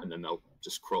 And then they'll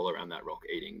just crawl around that rock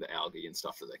eating the algae and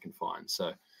stuff that they can find.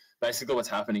 So basically what's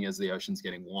happening as the ocean's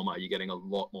getting warmer, you're getting a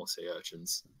lot more sea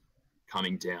urchins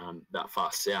coming down that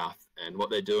far south. And what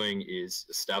they're doing is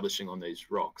establishing on these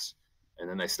rocks, and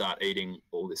then they start eating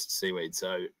all this seaweed.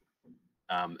 So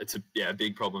it's a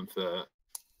big problem for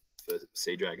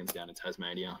sea dragons down in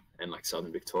Tasmania and like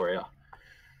southern Victoria.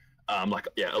 A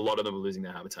lot of them are losing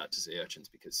their habitat to sea urchins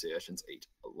because sea urchins eat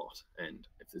a lot. And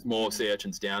if there's more sea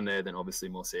urchins down there, then obviously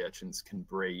more sea urchins can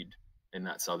breed in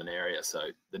that southern area. So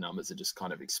the numbers are just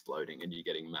kind of exploding, and you're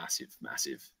getting massive,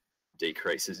 massive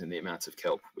decreases in the amounts of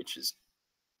kelp, which is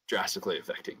drastically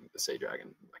affecting the sea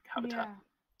dragon habitat.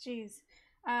 Yeah, jeez.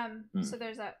 So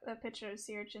there's a picture of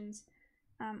sea urchins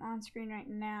on screen right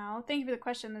now. Thank you for the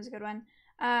question. That was a good one.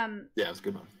 It was a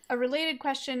good one. A related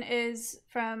question is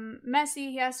from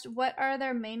Messi. He asked, what are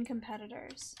their main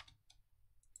competitors?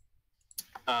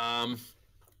 They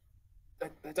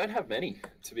don't have many,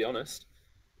 to be honest.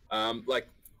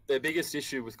 Their biggest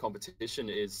issue with competition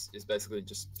is basically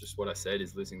just what I said,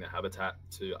 is losing their habitat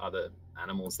to other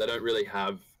animals. They don't really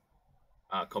have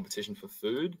competition for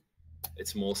food.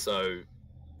 It's more so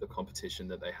the competition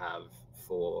that they have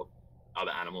for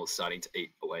other animals starting to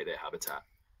eat away their habitat.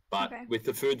 But with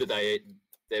the food that they eat,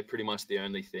 they're pretty much the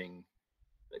only thing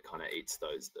that kind of eats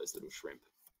those little shrimp,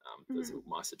 those little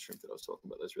mysid shrimp that I was talking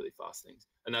about, those really fast things.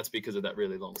 And that's because of that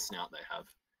really long snout they have.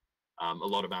 A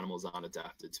lot of animals aren't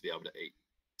adapted to be able to eat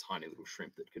tiny little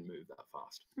shrimp that can move that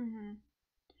fast.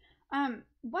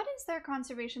 What is their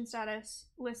conservation status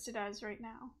listed as right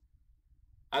now?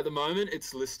 At the moment,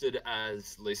 it's listed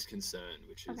as least concern,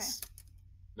 which is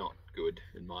not good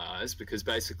in my eyes, because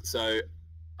basically, so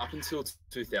up until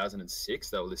 2006,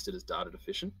 they were listed as data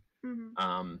deficient.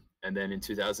 And then in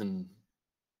 2000,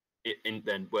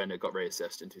 then when it got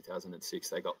reassessed in 2006,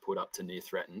 they got put up to near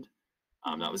threatened.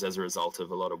 That was as a result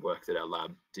of a lot of work that our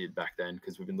lab did back then,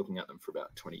 because we've been looking at them for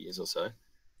about 20 years or so.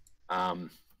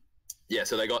 Yeah,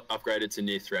 so they got upgraded to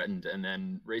near threatened, and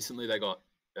then recently they got,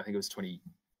 I think it was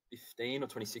 2015 or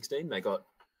 2016, they got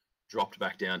dropped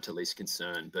back down to least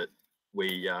concern. But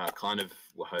we kind of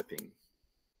were hoping,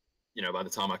 you know, by the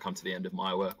time I come to the end of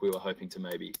my work, we were hoping to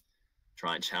maybe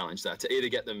try and challenge that, to either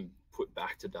get them put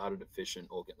back to data deficient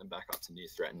or get them back up to near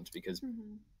threatened, because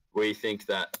we think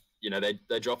that, you know,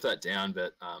 they dropped that down,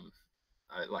 but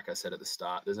like I said at the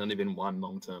start, there's only been one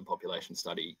long-term population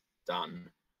study done,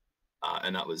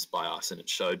 and that was by us, and it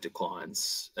showed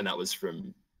declines, and that was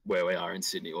from where we are in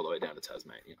Sydney all the way down to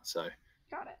Tasmania. So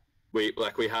got it.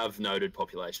 We have noted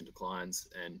population declines,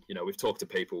 and, you know, we've talked to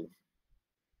people,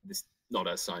 this not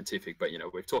as scientific, but, you know,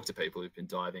 we've talked to people who've been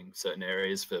diving certain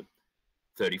areas for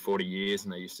 30, 40 years,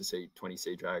 and they used to see 20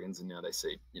 sea dragons, and now they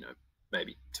see, you know,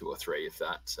 maybe 2 or 3, if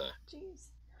that. So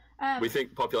we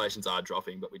think populations are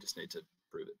dropping, but we just need to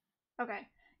prove it. Okay.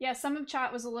 Yeah, some of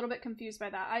chat was a little bit confused by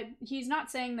that. He's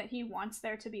not saying that he wants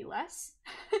there to be less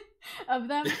of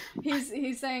them.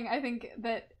 He's saying, I think,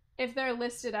 that if they're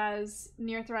listed as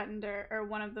near threatened or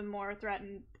one of the more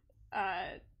threatened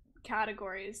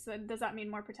categories, then does that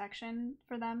mean more protection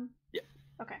for them? Yeah.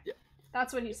 Okay. Yeah.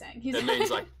 That's what he's saying. It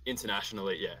means, like,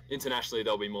 internationally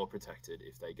they'll be more protected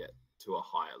if they get to a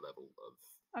higher level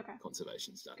of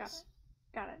conservation status.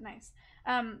 Got it. Nice.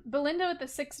 Belinda with the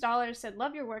 $6 said,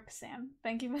 "Love your work, Sam."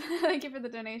 Thank you. Thank you for the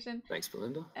donation. Thanks,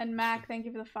 Belinda. And Mac, thank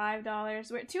you for the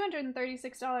 $5. We're at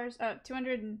 $236.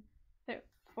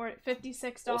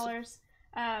 $256.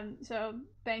 Awesome. So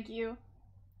thank you.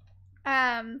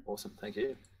 Awesome. Thank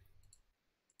you.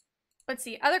 Let's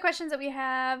see. Other questions that we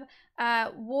have.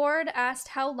 Ward asked,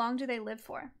 "How long do they live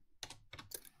for?"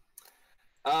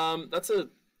 That's a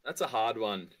hard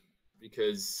one,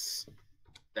 because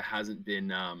there hasn't been,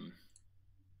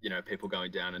 you know, people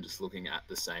going down and just looking at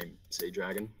the same sea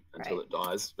dragon until it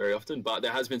dies very often. But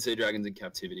there has been sea dragons in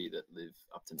captivity that live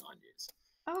up to 9 years.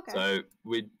 Oh, okay. So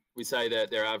we say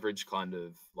that their average kind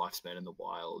of lifespan in the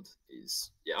wild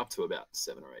is up to about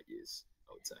 7 or 8 years,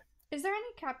 I would say. Is there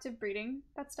any captive breeding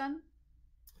that's done?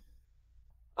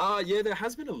 Yeah, there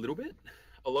has been a little bit.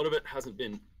 A lot of it hasn't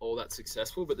been all that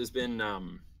successful, but there's been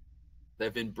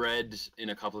they've been bred in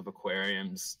a couple of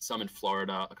aquariums, some in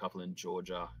Florida, a couple in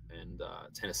Georgia, and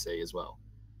Tennessee as well.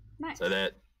 Nice. So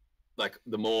that, like,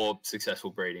 the more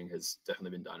successful breeding has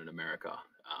definitely been done in America,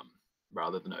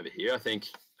 rather than over here. I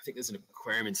think there's an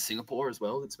aquarium in Singapore as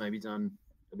well that's maybe done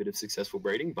a bit of successful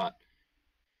breeding, but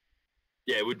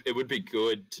yeah, it would be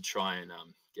good to try and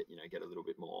get a little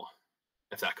bit more,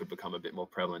 if that could become a bit more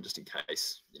prevalent, just in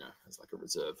case, you know, as like a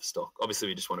reserve stock. Obviously,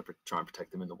 we just want to try and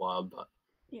protect them in the wild, but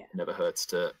it never hurts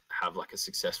to have like a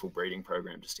successful breeding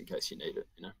program just in case you need it,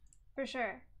 you know? For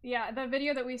sure. Yeah, the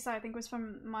video that we saw, I think, was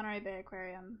from Monterey Bay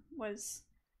Aquarium, was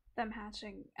them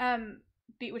hatching,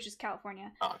 which is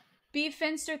California. B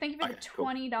Finster, thank you for the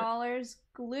 $20.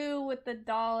 Cool. Glue with the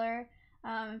 $1,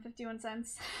 51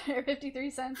 cents or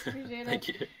 53 cents. Appreciate it. Thank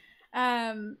you.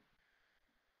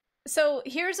 So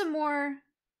here's a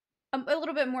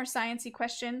little bit more sciencey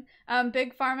question.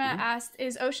 Big Pharma asked,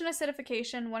 "Is ocean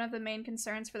acidification one of the main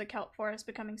concerns for the kelp forest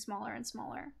becoming smaller and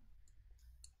smaller?"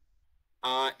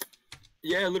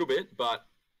 Yeah, a little bit, but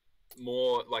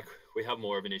more like we have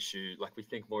more of an issue. Like, we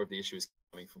think more of the issue is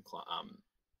coming from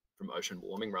ocean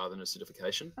warming rather than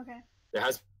acidification. Okay. There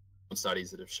has been studies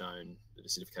that have shown that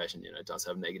acidification, you know, does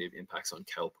have negative impacts on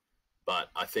kelp, but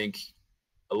I think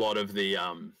a lot of the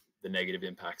negative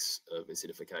impacts of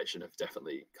acidification have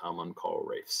definitely come on coral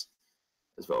reefs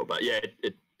as well. But yeah,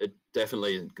 it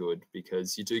definitely isn't good,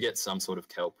 because you do get some sort of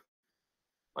kelp,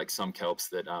 like some kelps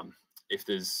that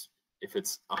if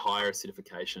it's a higher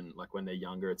acidification, like when they're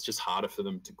younger, it's just harder for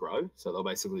them to grow. So they'll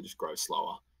basically just grow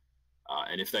slower.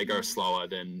 And if they grow slower,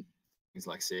 then things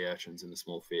like sea urchins and the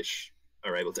small fish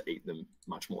are able to eat them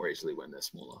much more easily when they're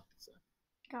smaller. So.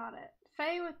 Got it.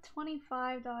 Faye with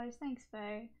 $25. Thanks,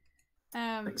 Faye.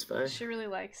 Thanks, Faye. She really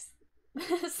likes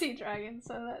sea dragons,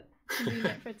 so that's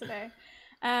convenient for today.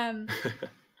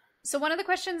 So one of the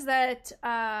questions that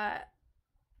I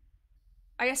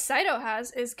guess Saito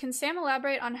has is, can Sam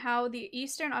elaborate on how the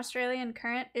Eastern Australian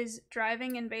current is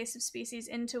driving invasive species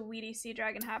into weedy sea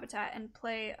dragon habitat and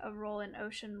play a role in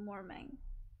ocean warming?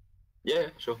 Yeah,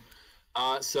 sure.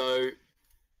 So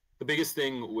the biggest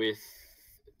thing with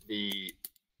the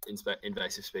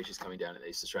invasive species coming down in the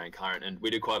East Australian current, and we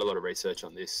do quite a lot of research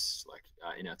on this, like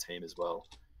in our team as well,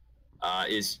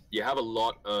 is you have a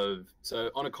lot of, so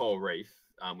on a coral reef,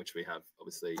 which we have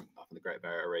obviously up in the Great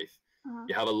Barrier Reef,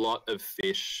 you have a lot of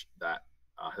fish that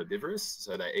are herbivorous,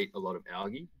 so they eat a lot of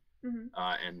algae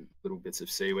and little bits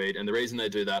of seaweed. And the reason they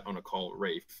do that on a coral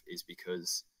reef is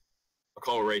because a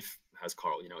coral reef has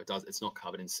coral, you know, it's not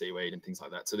covered in seaweed and things like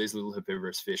that. So these little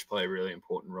herbivorous fish play a really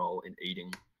important role in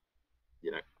eating, you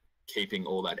know, keeping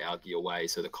all that algae away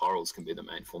so the corals can be the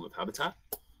main form of habitat.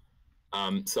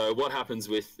 So what happens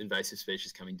with invasive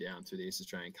species coming down through the East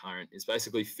Australian current is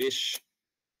basically fish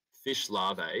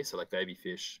larvae, so like baby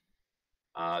fish,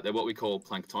 they're what we call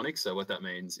planktonic. So what that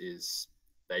means is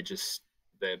they're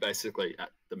basically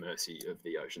at the mercy of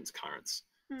the ocean's currents.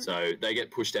 So they get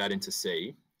pushed out into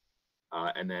sea,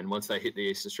 and then once they hit the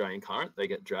East Australian current, they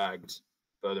get dragged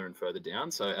further and further down.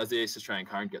 So as the East Australian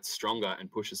current gets stronger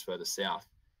and pushes further south,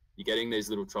 you're getting these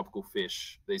little tropical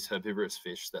fish, these herbivorous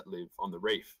fish that live on the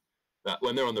reef. But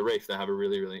when they're on the reef, they have a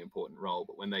really, really important role.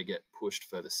 But when they get pushed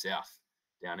further south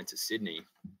down into Sydney,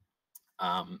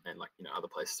 and like, you know, other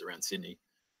places around Sydney,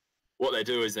 what they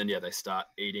do is then, they start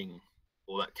eating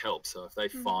all that kelp. So if they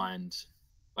find,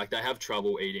 like, they have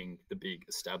trouble eating the big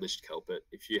established kelp, but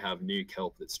if you have new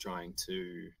kelp that's trying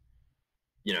to,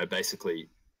 you know, basically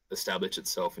establish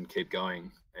itself and keep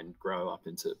going and grow up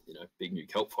into, you know, big new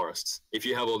kelp forests, if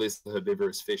you have all these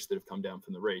herbivorous fish that have come down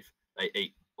from the reef, they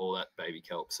eat all that baby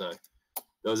kelp. So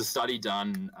there was a study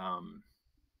done,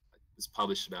 it was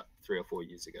published about 3 or 4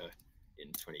 years ago in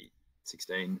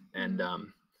 2016, and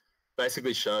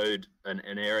basically showed an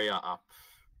area up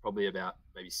probably about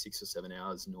maybe 6 or 7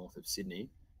 hours north of Sydney,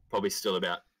 probably still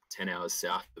about 10 hours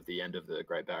south of the end of the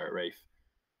Great Barrier Reef.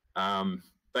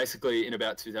 Basically in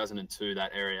about 2002,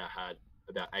 that area had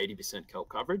about 80% kelp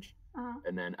coverage.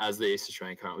 And then as the East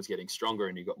Australian current was getting stronger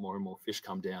and you got more and more fish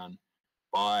come down,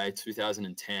 by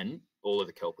 2010, all of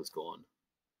the kelp was gone.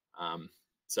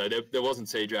 So there wasn't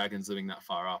sea dragons living that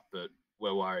far up, but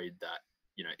we're worried that,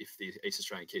 you know, if the East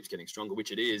Australian keeps getting stronger,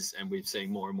 which it is, and we're seeing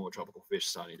more and more tropical fish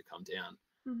starting to come down,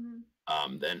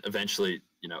 then eventually,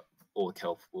 you know, all the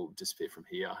kelp will disappear from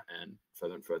here and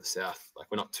further south. Like,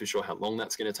 we're not too sure how long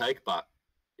that's going to take, but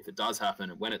if it does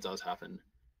happen, and when it does happen,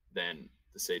 then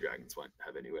the sea dragons won't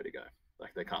have anywhere to go.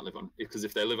 Like, they can't live on, because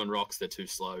if they live on rocks, they're too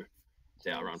slow to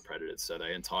outrun predators. So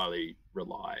they entirely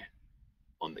rely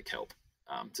on the kelp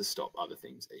to stop other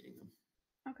things eating them.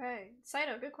 Okay.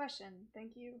 Saito, good question.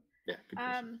 Thank you. Yeah, good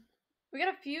question. We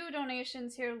got a few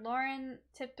donations here. Lauren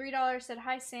tipped $3, said,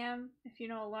 "Hi, Sam." If you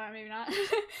know Lauren, maybe not.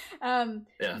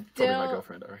 Yeah, probably my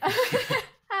girlfriend, I reckon.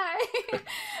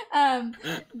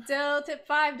 Hi. Dill tipped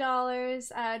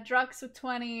 $5. Drux with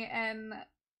 20, and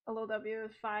a little W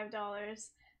with $5.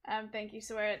 Thank you.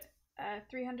 So we're at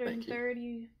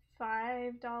 $335.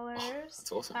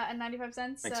 That's awesome. And 95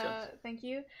 cents. Thanks, so guys. thank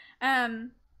you.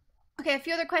 Okay, a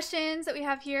few other questions that we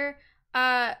have here.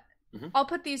 I'll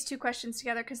put these two questions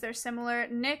together because they're similar.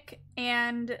 Nick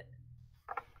and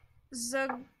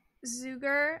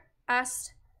Zuger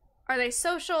asked, are they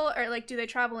social, or like do they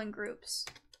travel in groups?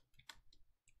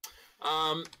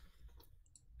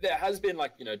 There has been,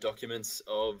 like, you know, documents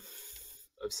of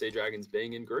sea dragons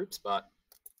being in groups, but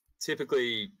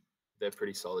typically they're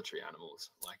pretty solitary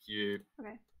animals. Like,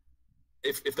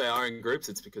 if they are in groups,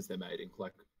 it's because they're mating.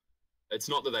 Like, it's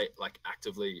not that they, like,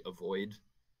 actively avoid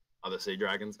other sea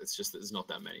dragons. It's just that there's not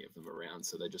that many of them around,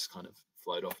 so they just kind of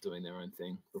float off doing their own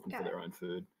thing, looking for their own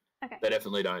food. Okay. They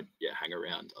definitely don't, hang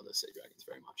around other sea dragons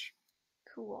very much.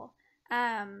 Cool.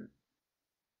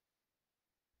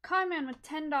 Conman with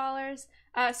 $10.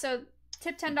 So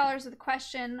tip $10 with a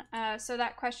question. So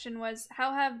that question was,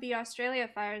 how have the Australia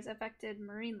fires affected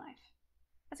marine life?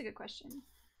 That's a good question.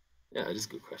 Yeah, it is a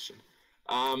good question.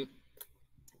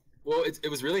 Well, it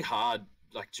was really hard,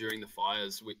 like, during the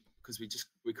fires, because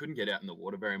we couldn't get out in the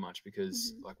water very much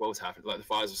because like, what was happening, like, the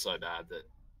fires were so bad that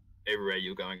everywhere you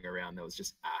were going around there was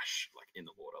just ash, like, in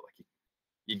the water. Like,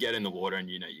 you'd get in the water and,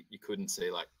 you know, you couldn't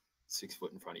see like 6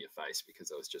 foot in front of your face because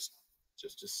there was just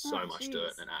so much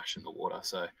dirt and ash in the water.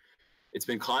 So it's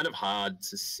been kind of hard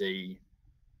to see,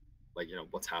 like, you know,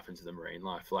 what's happened to the marine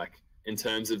life. Like, in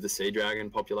terms of the sea dragon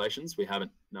populations, we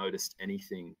haven't noticed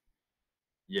anything,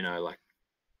 you know, like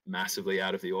massively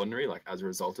out of the ordinary, like as a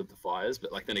result of the fires.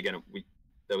 But like then again,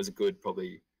 there was a good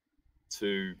probably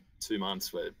two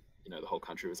months where, you know, the whole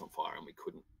country was on fire and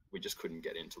we just couldn't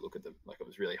get in to look at them. Like it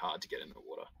was really hard to get in the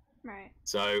water. Right.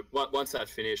 So once that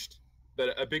finished,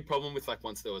 but a big problem with like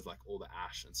once there was like all the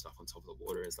ash and stuff on top of the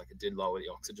water is like it did lower the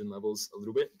oxygen levels a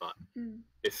little bit. But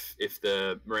if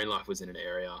the marine life was in an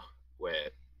area where,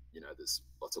 you know, there's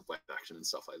lots of wet action and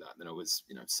stuff like that, then it was,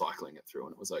 you know, cycling it through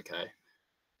and it was okay.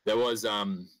 There was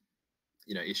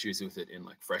you know, issues with it in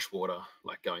like fresh water,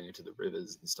 like going into the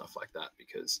rivers and stuff like that,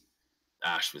 because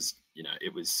ash was, you know,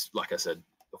 it was, like I said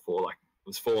before, like it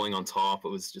was falling on top. It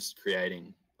was just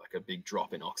creating like a big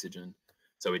drop in oxygen.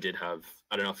 So we did have,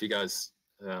 I don't know if you guys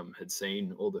had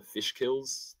seen all the fish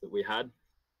kills that we had,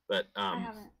 but I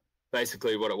haven't.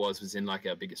 basically what it was in like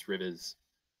our biggest rivers,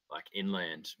 like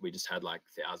inland, we just had like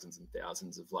thousands and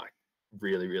thousands of like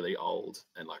really, really old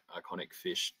and like iconic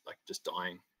fish like just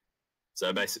dying.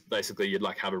 So basically you'd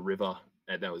like have a river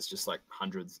and there was just like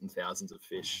hundreds and thousands of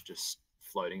fish just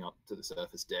floating up to the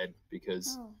surface dead,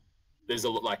 because there's a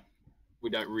lot, like, we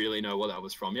don't really know what that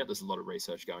was from yet. There's a lot of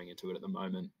research going into it at the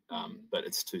moment, but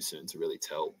it's too soon to really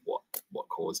tell what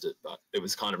caused it. But it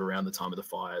was kind of around the time of the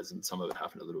fires, and some of it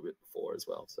happened a little bit before as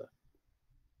well. So,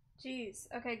 Jeez.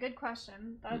 Okay, good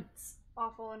question. That's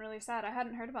awful and really sad. I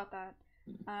hadn't heard about that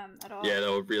at all. Yeah, they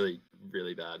were really,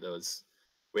 really bad.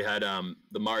 We had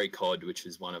the Murray cod, which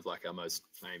is one of like our most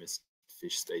famous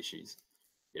fish species.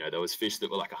 You know, there was fish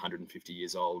that were like 150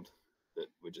 years old that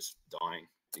were just dying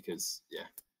because, yeah,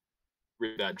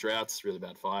 really bad droughts, really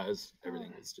bad fires.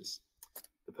 Everything is just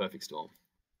the perfect storm.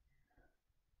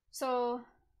 So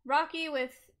Rocky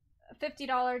with a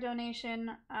 $50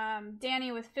 donation,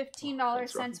 Danny with $15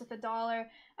 cents with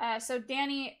 $1. So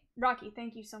Rocky,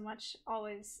 thank you so much,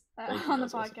 always on the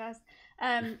podcast.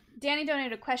 Awesome. Danny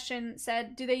donated a question,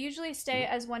 said, do they usually stay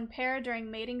as one pair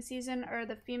during mating season, or are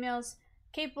the females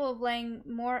capable of laying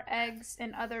more eggs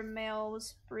in other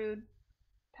males' brood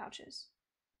pouches?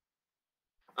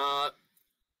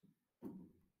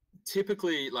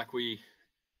 Typically, like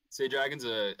sea dragons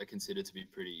are considered to be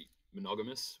pretty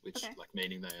monogamous, which like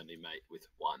meaning they only mate with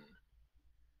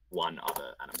one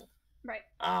other animal.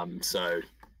 Right. So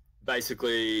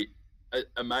basically,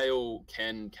 a male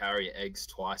can carry eggs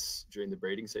twice during the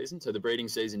breeding season. So the breeding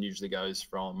season usually goes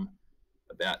from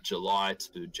about July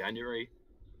to January.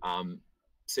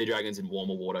 Sea dragons in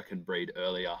warmer water can breed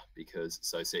earlier because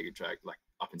like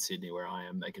up in Sydney where I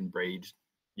am, they can breed,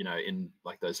 you know, in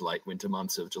like those late winter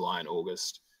months of July and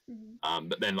August.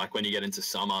 But then like when you get into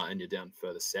summer and you're down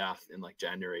further south in like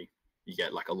January, you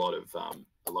get like a lot of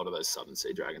those southern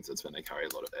sea dragons. That's when they carry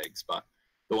a lot of eggs. But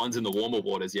the ones in the warmer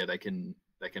waters, yeah, they can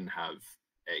have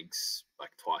eggs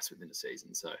like twice within a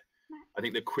season. So I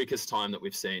think the quickest time that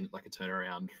we've seen like a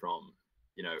turnaround from,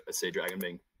 you know, a sea dragon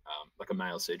being like a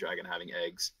male sea dragon having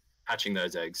eggs, hatching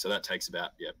those eggs. So that takes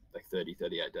about, like 30,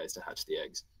 38 days to hatch the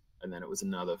eggs. And then it was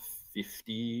another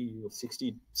 50 or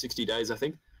 60 days, I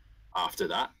think, after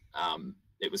that,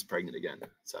 it was pregnant again.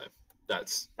 So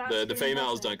that's the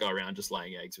females don't go around just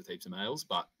laying eggs with heaps of males,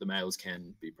 but the males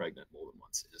can be pregnant more than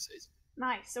once in a season.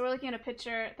 Nice. So we're looking at a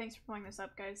picture. Thanks for pulling this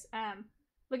up, guys.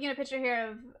 Looking at a picture here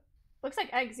of, looks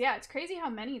like eggs. Yeah, it's crazy how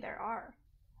many there are.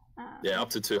 Yeah, up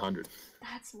to 200.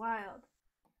 That's wild.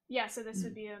 Yeah, so this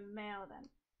would be a male then.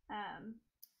 Nice.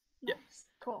 Yeah.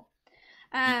 Cool.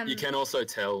 You can also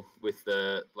tell with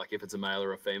like if it's a male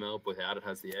or a female with how it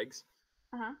has the eggs.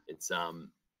 It's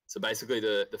so basically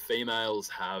the females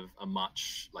have a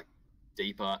much like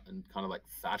deeper and kind of like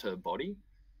fatter body.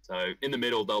 So in the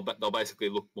middle they'll basically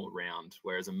look more round,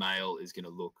 whereas a male is going to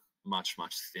look much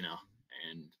thinner,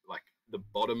 and like the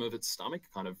bottom of its stomach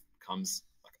kind of comes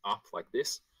like up like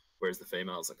this, whereas the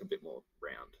female's like a bit more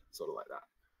round, sort of like that.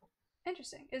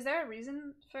 Interesting. Is there a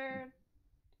reason for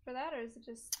that, or is it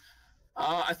just?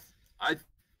 I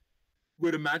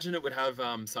would imagine it would have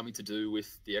something to do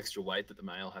with the extra weight that the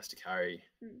male has to carry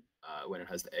when it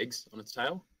has the eggs on its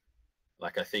tail.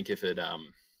 Like I think if it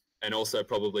and also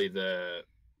probably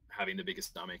having the biggest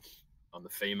stomach on the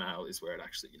female is where it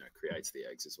actually, you know, creates the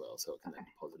eggs as well, so it can then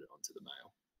deposit it onto the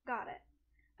male. Got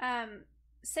it.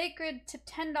 Sacred to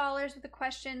 $10 with a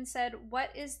question said, what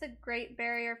is the Great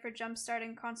Barrier for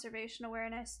jumpstarting conservation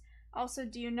awareness? Also,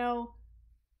 do you know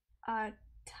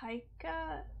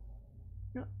Taika?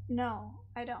 No,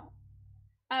 I don't.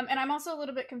 And I'm also a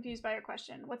little bit confused by your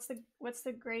question. What's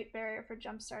the Great Barrier for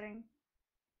jumpstarting?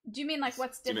 Do you mean like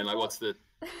what's difficult? Do you mean like what's the?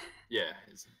 Yeah.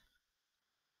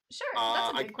 Sure,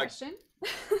 that's a big question.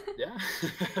 Yeah.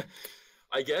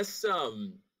 I guess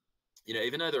you know,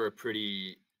 even though they're a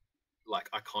pretty like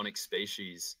iconic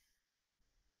species,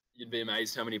 you'd be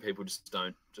amazed how many people just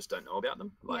don't know about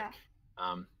them. Like,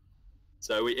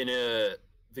 so we in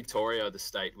Victoria, the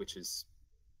state, which is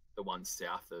the one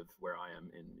south of where I am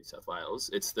in New South Wales,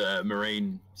 it's the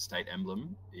marine state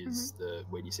emblem is the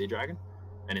weedy sea dragon,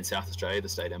 and in South Australia, the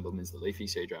state emblem is the leafy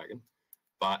sea dragon.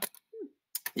 But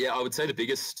yeah, I would say the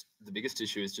biggest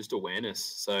issue is just awareness.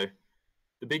 So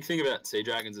the big thing about sea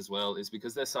dragons as well is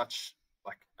because they're such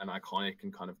like an iconic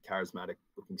and kind of charismatic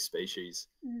looking species.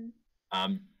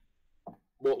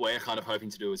 What we're kind of hoping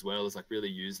to do as well is like really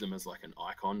use them as like an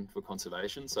icon for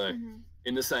conservation. So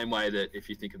in the same way that if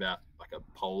you think about like a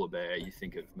polar bear, you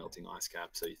think of melting ice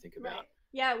caps. So you think about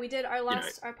yeah, we did our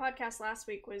podcast last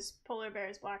week was polar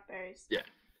bears, black bears. Yeah,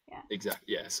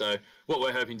 exactly. Yeah. So what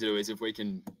we're hoping to do is if we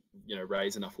can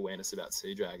raise enough awareness about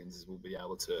sea dragons, is we'll be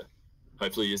able to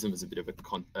hopefully use them as a bit of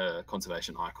a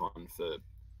conservation icon for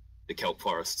the kelp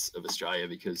forests of Australia,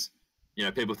 because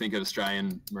people think of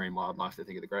Australian marine wildlife, they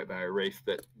think of the Great Barrier Reef,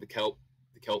 but the kelp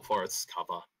forests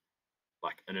cover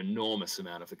like an enormous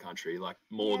amount of the country, like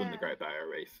more than the Great Barrier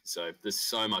Reef. So there's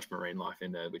so much marine life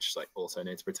in there, which like also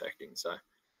needs protecting. So if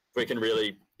we can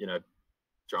really,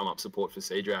 drum up support for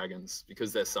sea dragons,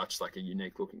 because they're such like a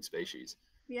unique looking species.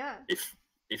 Yeah.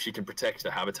 If you can protect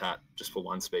the habitat just for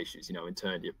one species, in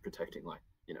turn you're protecting like,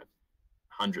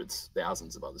 hundreds,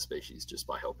 thousands of other species just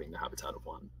by helping the habitat of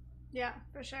one. Yeah,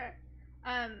 for sure.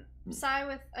 Sai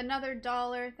with another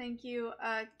 $1, thank you.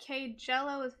 K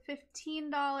Jello with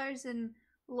 $15 and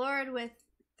Lord with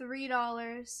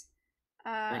 $3.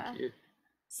 Thank you.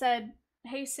 Said,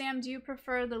 hey Sam, do you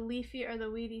prefer the leafy or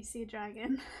the weedy sea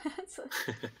dragon?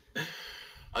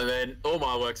 I mean, all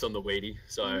my work's on the weedy,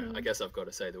 so I guess I've got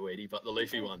to say the weedy, but the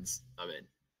leafy ones, I mean,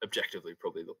 objectively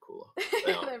probably look cooler.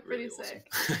 They are They're pretty really sick.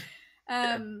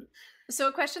 Awesome. So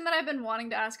a question that I've been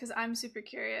wanting to ask, because I'm super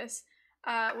curious,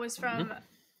 was from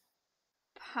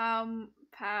Pow.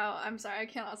 I'm sorry, I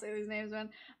cannot say these names, man.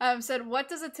 Said, what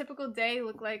does a typical day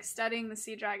look like studying the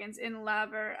sea dragons in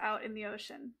lab or out in the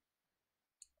ocean?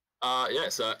 Yeah,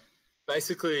 so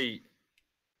basically,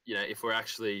 if we're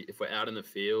out in the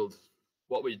field,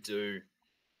 what we do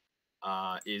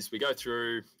is we go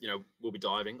through, we'll be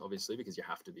diving, obviously, because you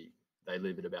have to be. They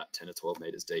live at about 10 or 12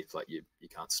 meters deep, like you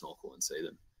can't snorkel and see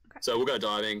them. Okay. So we'll go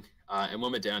diving, and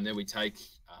when we're down there, we take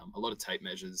a lot of tape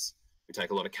measures. We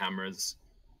take a lot of cameras,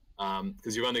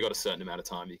 because you've only got a certain amount of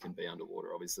time you can be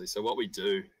underwater, obviously. So what we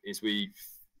do is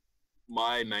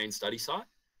my main study site,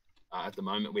 at the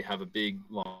moment, we have a big,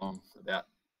 long, about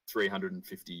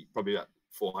 350, probably about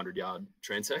 400-yard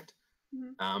transect.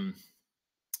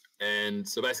 And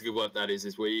so basically what that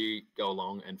is we go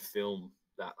along and film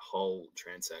that whole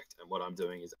transect. And what I'm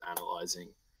doing is analyzing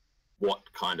what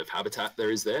kind of habitat there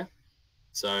is there.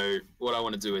 So what I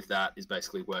want to do with that is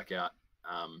basically work out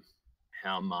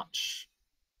how much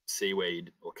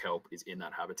seaweed or kelp is in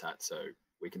that habitat, so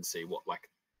we can see what, like,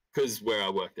 because where I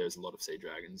work there's a lot of sea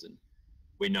dragons, and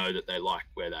we know that they like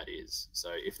where that is.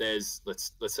 So if there's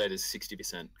let's say there's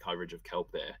 60% coverage of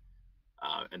kelp there,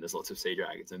 and there's lots of sea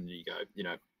dragons, and you go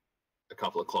a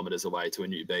couple of kilometers away to a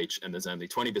new beach and there's only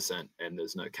 20% and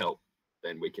there's no kelp,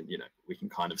 then we can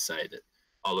kind of say that,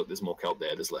 oh look, there's more kelp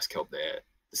there, there's less kelp there,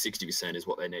 the 60% is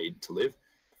what they need to live.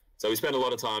 So we spend a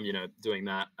lot of time doing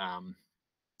that,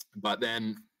 but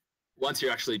then once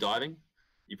you're actually diving,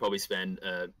 you probably spend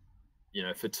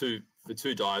for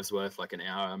two dives worth, like an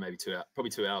hour, maybe 2 hours,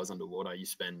 probably 2 hours underwater, you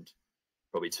spend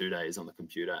probably 2 days on the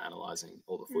computer analyzing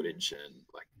all the footage and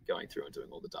like going through and doing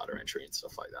all the data entry and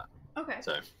stuff like that. Okay.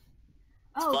 So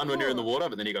it's fun when you're in the water,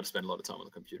 but then you got to spend a lot of time on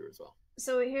the computer as well.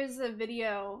 So here's a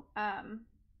video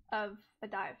of a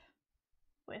dive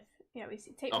with, we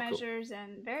see tape measures, cool.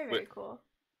 And very, very cool.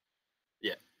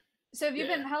 Yeah. So have you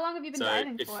been, how long have you been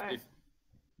diving for?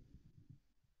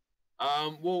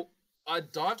 Well, I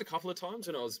dived a couple of times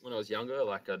when I was younger.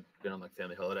 Like I'd been on like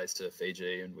family holidays to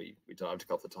Fiji, and we dived a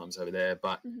couple of times over there.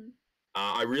 But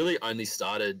I really only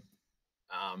started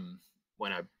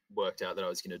when I worked out that I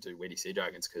was going to do weedy sea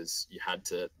dragons, because you had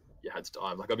to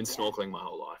dive. Like I've been snorkeling my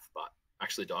whole life, but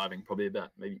actually diving probably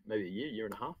about maybe a year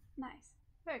and a half. Nice,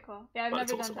 very cool. Yeah, I've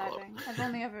never done diving. I've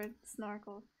only ever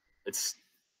snorkeled. It's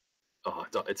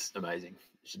amazing.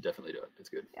 You should definitely do it. It's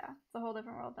good. Yeah, it's a whole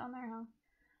different world down there, huh?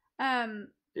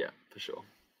 Yeah, for sure.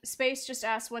 Space just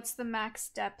asked, what's the max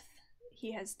depth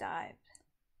he has dived?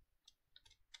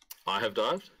 I have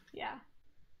dived? Yeah.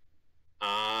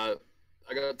 I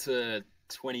got to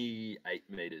 28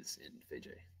 meters in Fiji,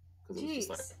 because it was just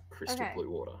like crystal blue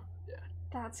water. Yeah.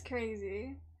 That's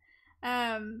crazy.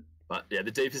 But yeah,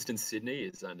 the deepest in Sydney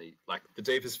is only, like, the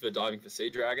deepest for diving for sea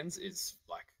dragons is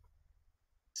like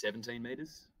 17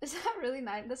 meters. Is that really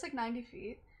That's like 90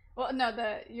 feet. Well,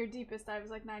 no, your deepest dive is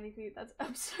like 90 feet. That's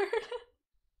absurd.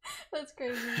 That's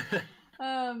crazy.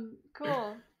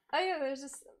 Cool. Oh yeah, there's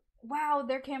just wow.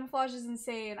 Their camouflage is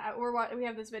insane. We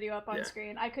have this video up on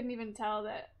screen. I couldn't even tell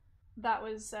that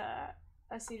was a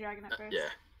sea dragon at first. Yeah.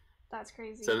 That's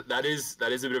crazy. So that is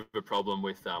a bit of a problem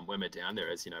with when we're down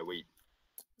there, as you know,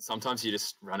 sometimes you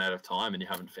just run out of time and you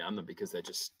haven't found them because they're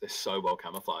so well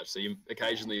camouflaged. So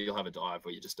occasionally you'll have a dive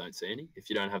where you just don't see any if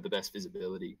you don't have the best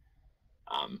visibility.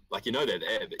 Like they're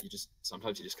there, but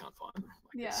sometimes you just can't find them.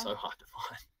 Like it's so hard to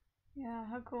find. Yeah,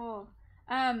 how cool.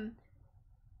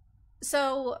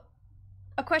 So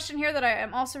a question here that I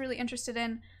am also really interested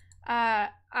in.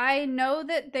 I know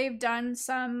that they've done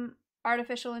some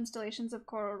artificial installations of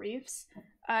coral reefs.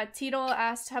 Teedle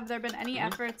asked, have there been any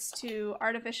efforts to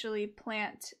artificially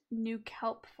plant new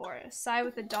kelp forests? Sai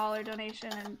with the $1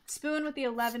 donation and Spoon with the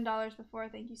 $11 before.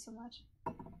 Thank you so much.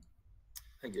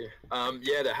 Thank you.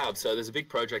 Yeah, they have. So there's a big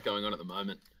project going on at the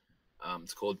moment.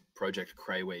 It's called Project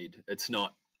Crayweed. It's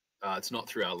not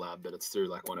through our lab, but it's through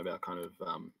like one of our kind of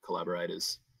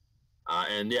collaborators.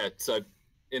 And yeah, so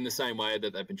in the same way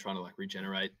that they've been trying to like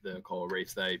regenerate the coral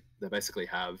reefs, they basically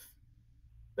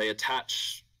they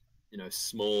attach,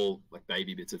 small like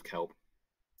baby bits of kelp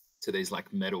to these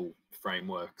like metal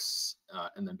frameworks,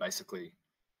 and then basically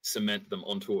cement them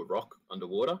onto a rock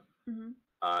underwater. Mm-hmm.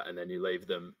 And then you leave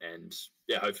them, and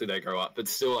yeah, hopefully they grow up. But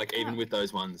still, like even with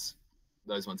those ones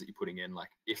that you're putting in, like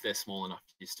if they're small enough,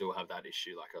 you still have that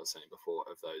issue, like I was saying before,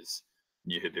 of those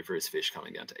new herbivorous fish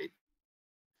coming down to eat.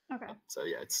 Okay. So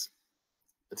yeah, it's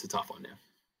a tough one now,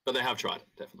 but they have tried,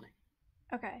 definitely.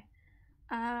 Okay.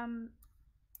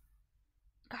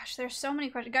 Gosh, there's so many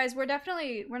questions, guys. We're not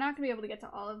gonna be able to get to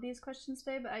all of these questions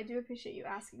today, but I do appreciate you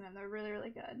asking them. They're really,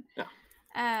 really good. Yeah.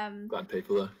 Glad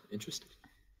people are interested.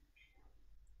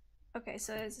 Okay,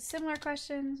 so there's a similar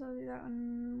question, so I'll do that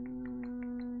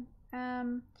one.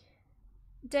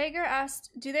 Dagger asked,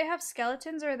 do they have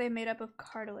skeletons or are they made up of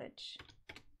cartilage?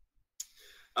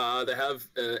 They have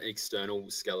an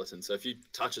external skeleton. So if you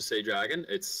touch a sea dragon,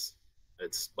 it's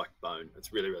like bone.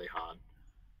 It's really, really hard.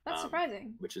 That's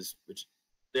surprising.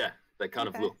 Yeah, they kind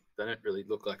of they don't really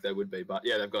look like they would be, but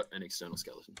yeah, they've got an external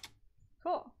skeleton.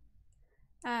 Cool.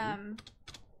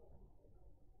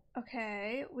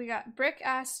 Okay, we got Brick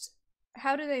asked,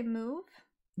 how do they move?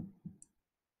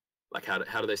 Like how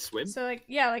do they swim? So like,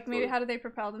 yeah, like maybe how do they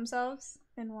propel themselves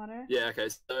in water? Yeah, okay.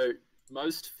 So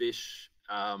most fish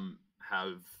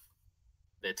have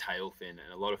their tail fin,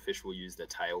 and a lot of fish will use their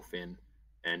tail fin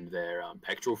and their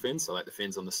pectoral fin, so like the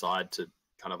fins on the side to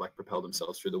kind of like propel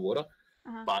themselves through the water.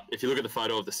 But if you look at the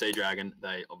photo of the sea dragon,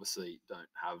 they obviously don't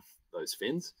have those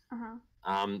fins.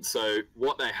 So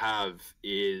what they have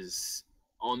is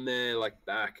on their like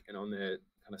back and on their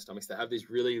kind of stomachs, they have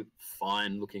these really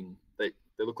fine looking, they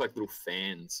look like little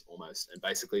fans almost, and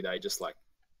basically they just like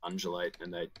undulate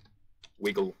and they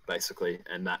wiggle basically,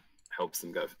 and that helps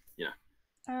them go,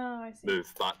 I see.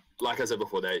 move. But like I said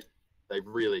before, they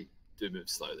really do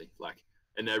move slowly, like,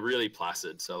 and they're really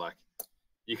placid. So like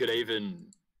you could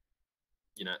even,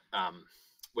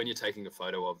 when you're taking a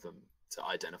photo of them to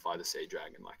identify the sea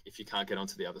dragon, like if you can't get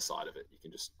onto the other side of it, you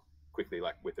can just quickly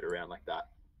like whip it around like that.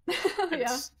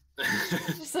 Yeah.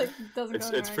 Just like doesn't go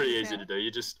it's pretty easy to do.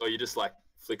 You just like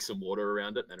flick some water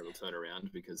around it and it'll turn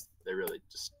around, because they're really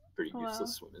just pretty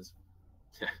useless swimmers.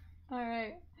 Yeah. All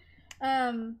right.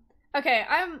 Okay,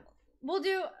 we'll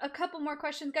do a couple more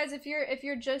questions, guys. If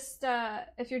you're just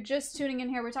tuning in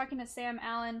here, we're talking to Sam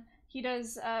Allen. He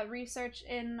does research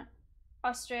in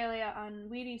Australia on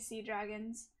weedy sea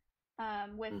dragons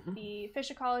with the Fish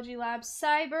Ecology Lab.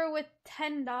 Cyber with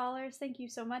 $10. Thank you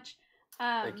so much.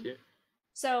 Thank you.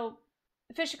 So,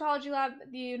 Fish Ecology Lab,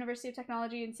 the University of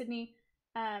Technology in Sydney,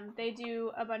 they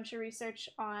do a bunch of research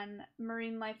on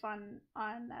marine life on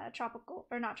tropical,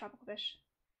 or not tropical fish.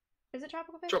 Is it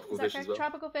tropical fish? Tropical fish as well.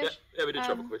 Tropical fish. Yeah, we do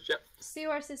tropical fish. Yep.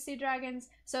 Seahorses, sea dragons.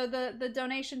 So the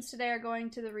donations today are going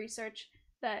to the research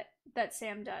that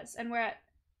Sam does, and we're at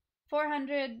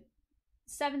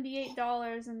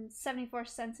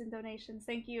 $478.74 in donations.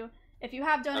 Thank you. If you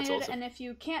have donated, awesome. And if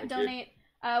you can't donate,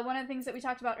 one of the things that we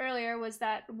talked about earlier was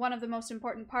that one of the most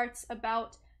important parts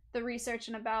about the research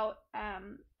and about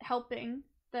helping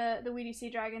the weedy sea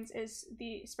dragons is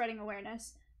the spreading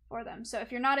awareness for them. So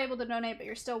if you're not able to donate but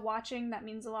you're still watching, that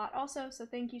means a lot also. So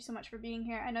thank you so much for being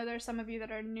here. I know there are some of you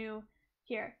that are new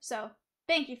here, so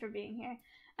thank you for being here.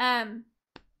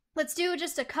 Let's do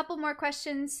just a couple more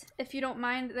questions, if you don't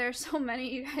mind. There are so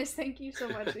many, you guys. Thank you so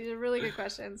much. These are really good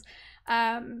questions.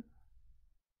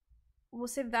 We'll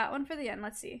save that one for the end.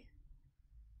 Let's see.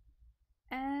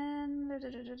 And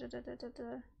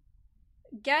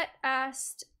get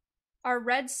asked, are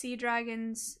red sea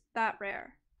dragons that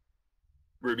rare?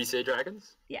 Ruby sea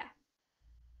dragons? Yeah.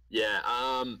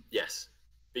 Yeah, yes.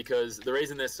 Because the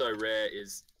reason they're so rare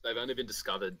is they've only been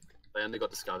discovered, they only got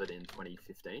discovered in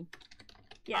 2015.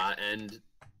 Yeah. And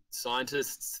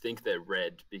scientists think they're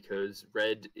red because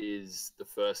red is the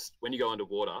first, when you go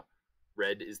underwater,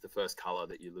 red is the first color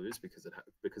that you lose because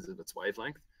of its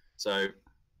wavelength. So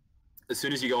as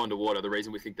soon as you go underwater, the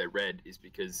reason we think they're red is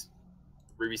because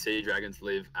ruby sea dragons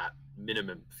live at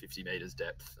minimum 50 meters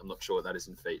depth. I'm not sure what that is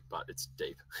in feet, but it's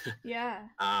deep. Yeah.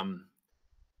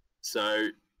 So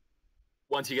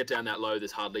once you get down that low,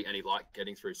 there's hardly any light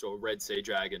getting through. So a red sea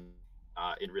dragon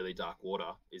in really dark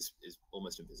water is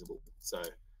almost invisible. So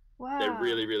Wow. they're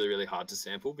really, really, really hard to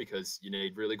sample because you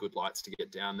need really good lights to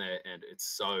get down there, and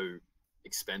it's so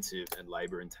expensive and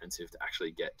labor intensive to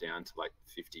actually get down to like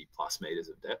 50 plus meters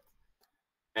of depth.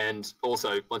 And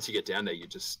also, once you get down there, you've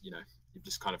just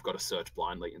kind of got to search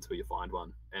blindly until you find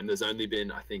one. And there's only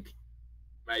been, I think,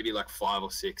 maybe like 5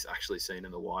 or 6 actually seen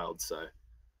in the wild. So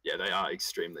yeah, they are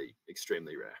extremely,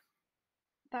 extremely rare.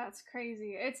 That's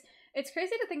crazy. It's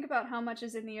crazy to think about how much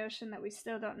is in the ocean that we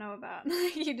still don't know about.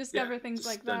 You discover things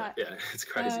like that. Yeah, it's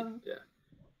crazy. Yeah.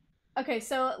 Okay,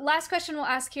 so last question we'll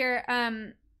ask here.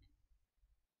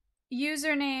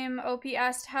 Username OP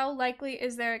asked, how likely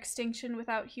is their extinction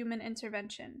without human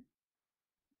intervention?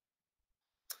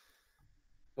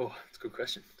 Oh, it's a good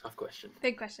question. Tough question.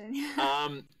 Big question.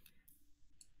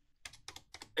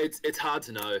 It's hard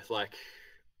to know. Like,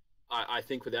 I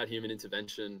think without human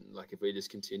intervention, like if we just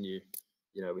continue,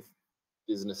 with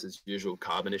business as usual,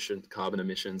 carbon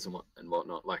emissions and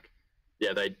whatnot, like,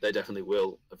 yeah, they definitely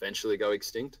will eventually go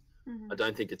extinct. Mm-hmm. I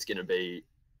don't think it's going to be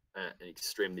an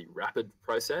extremely rapid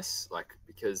process, like,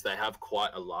 because they have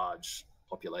quite a large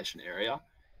population area,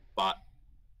 but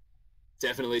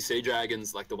definitely sea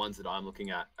dragons, like the ones that I'm looking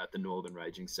at the northern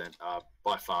raging scent, are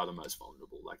by far the most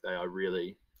vulnerable. Like, they are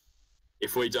really,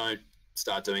 if we don't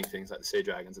start doing things like the sea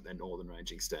dragons at their northern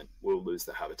ranging extent, we'll lose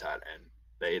the habitat, and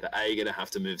they're either going to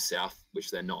have to move south,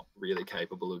 which they're not really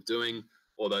capable of doing,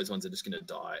 or those ones are just going to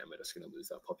die and we're just going to lose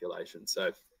that population.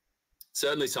 So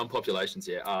certainly some populations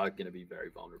here are going to be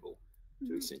very vulnerable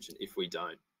to extinction if we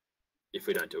don't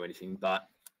do anything. But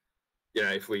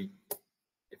if we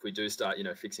do start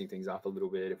fixing things up a little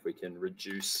bit, if we can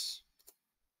reduce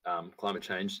climate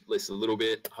change at least a little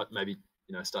bit, maybe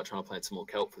start trying to plant some more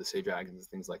kelp for the sea dragons and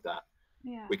things like that,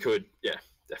 we could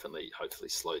definitely hopefully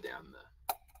slow down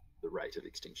the rate of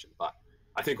extinction. But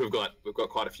I think we've got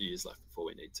quite a few years left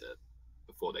before they're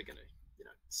going to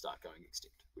start going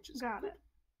extinct, which is got good. it.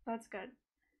 That's good.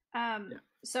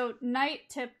 So Knight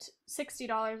tipped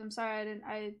 $60. I'm sorry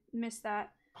I missed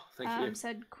that. Oh, thank you.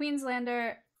 Said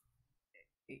Queenslander,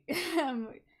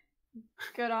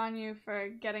 good on you for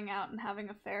getting out and having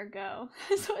a fair go.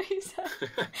 Is what he said.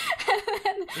 And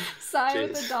then Sai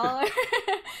with $1.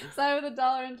 Sai with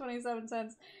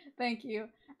 $1.27. Thank you.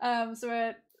 So we're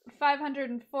at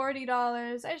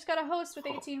 $540. I just got a host with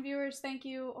 18 viewers. Thank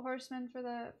you, Horseman, for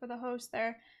the host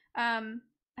there.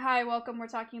 Hi, welcome. We're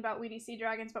talking about weedy sea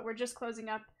dragons, but we're just closing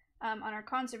up on our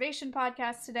conservation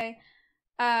podcast today.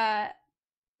 My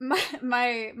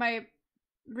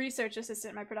research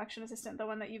assistant, my production assistant, the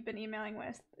one that you've been emailing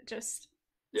with, just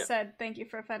said thank you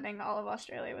for offending all of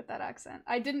Australia with that accent.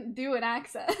 I didn't do an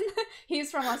accent.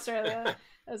 He's from Australia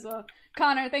as well.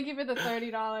 Connor, thank you for the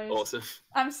 $30. Awesome.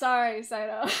 I'm sorry,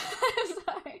 Saito. I'm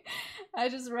sorry. I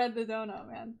just read the dono,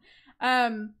 man.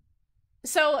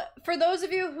 So for those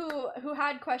of you who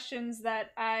had questions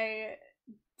that I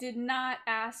did not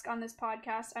ask on this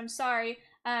podcast, I'm sorry.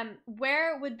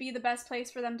 Where would be the best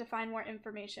place for them to find more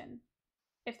information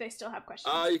if they still have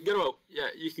questions? You can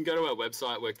go to our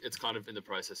website. It's kind of in the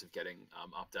process of getting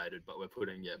updated, but we're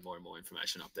putting more and more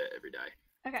information up there every day.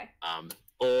 Okay.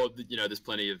 Or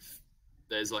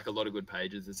there's like a lot of good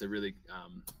pages. It's a really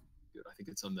good. I think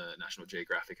it's on the National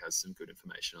Geographic, has some good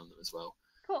information on them as well.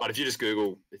 Cool. But if you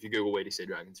Google weedy sea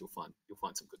dragons, you'll find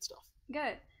some good stuff.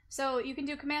 Good. So you can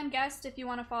do command guest if you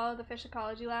want to follow the Fish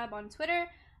Ecology Lab on Twitter.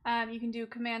 You can do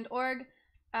command org,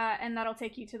 and that'll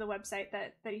take you to the website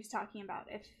that he's talking about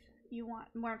if you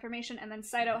want more information. And then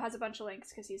Saito has a bunch of links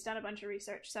because he's done a bunch of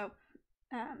research. So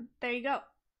there you go.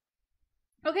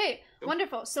 Okay, cool.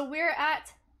 Wonderful. So we're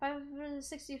at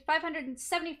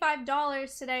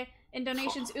 $575 today in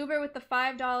donations. Uber with the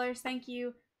 $5. Thank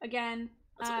you again.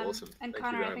 That's awesome. And thank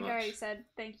Connor, I think I already said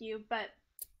thank you, but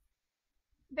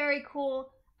very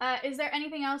cool. Is there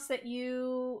anything else that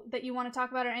you want to talk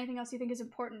about, or anything else you think is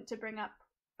important to bring up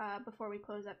before we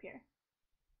close up here?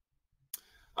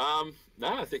 No,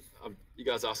 I think you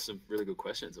guys asked some really good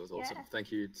questions. It was awesome.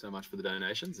 Thank you so much for the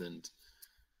donations, and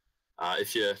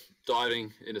if you're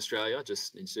diving in Australia,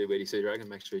 just need to do weedy sea dragon.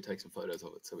 Make sure you take some photos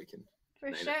of it so we can For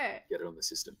name sure. it, get it on the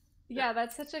system. Yeah,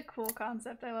 that's such a cool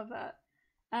concept. I love that.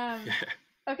 Yeah.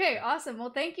 Okay, awesome. Well,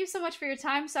 thank you so much for your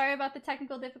time. Sorry about the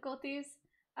technical difficulties.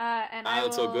 And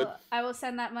That's all good. I will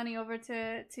send that money over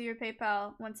to your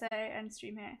PayPal once I end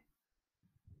stream here.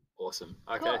 Awesome.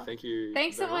 Okay, Cool. thank you.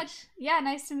 Thanks so very much. Yeah,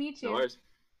 nice to meet you. No worries.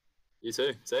 You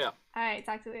too. See ya. All right,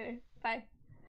 talk to you later. Bye.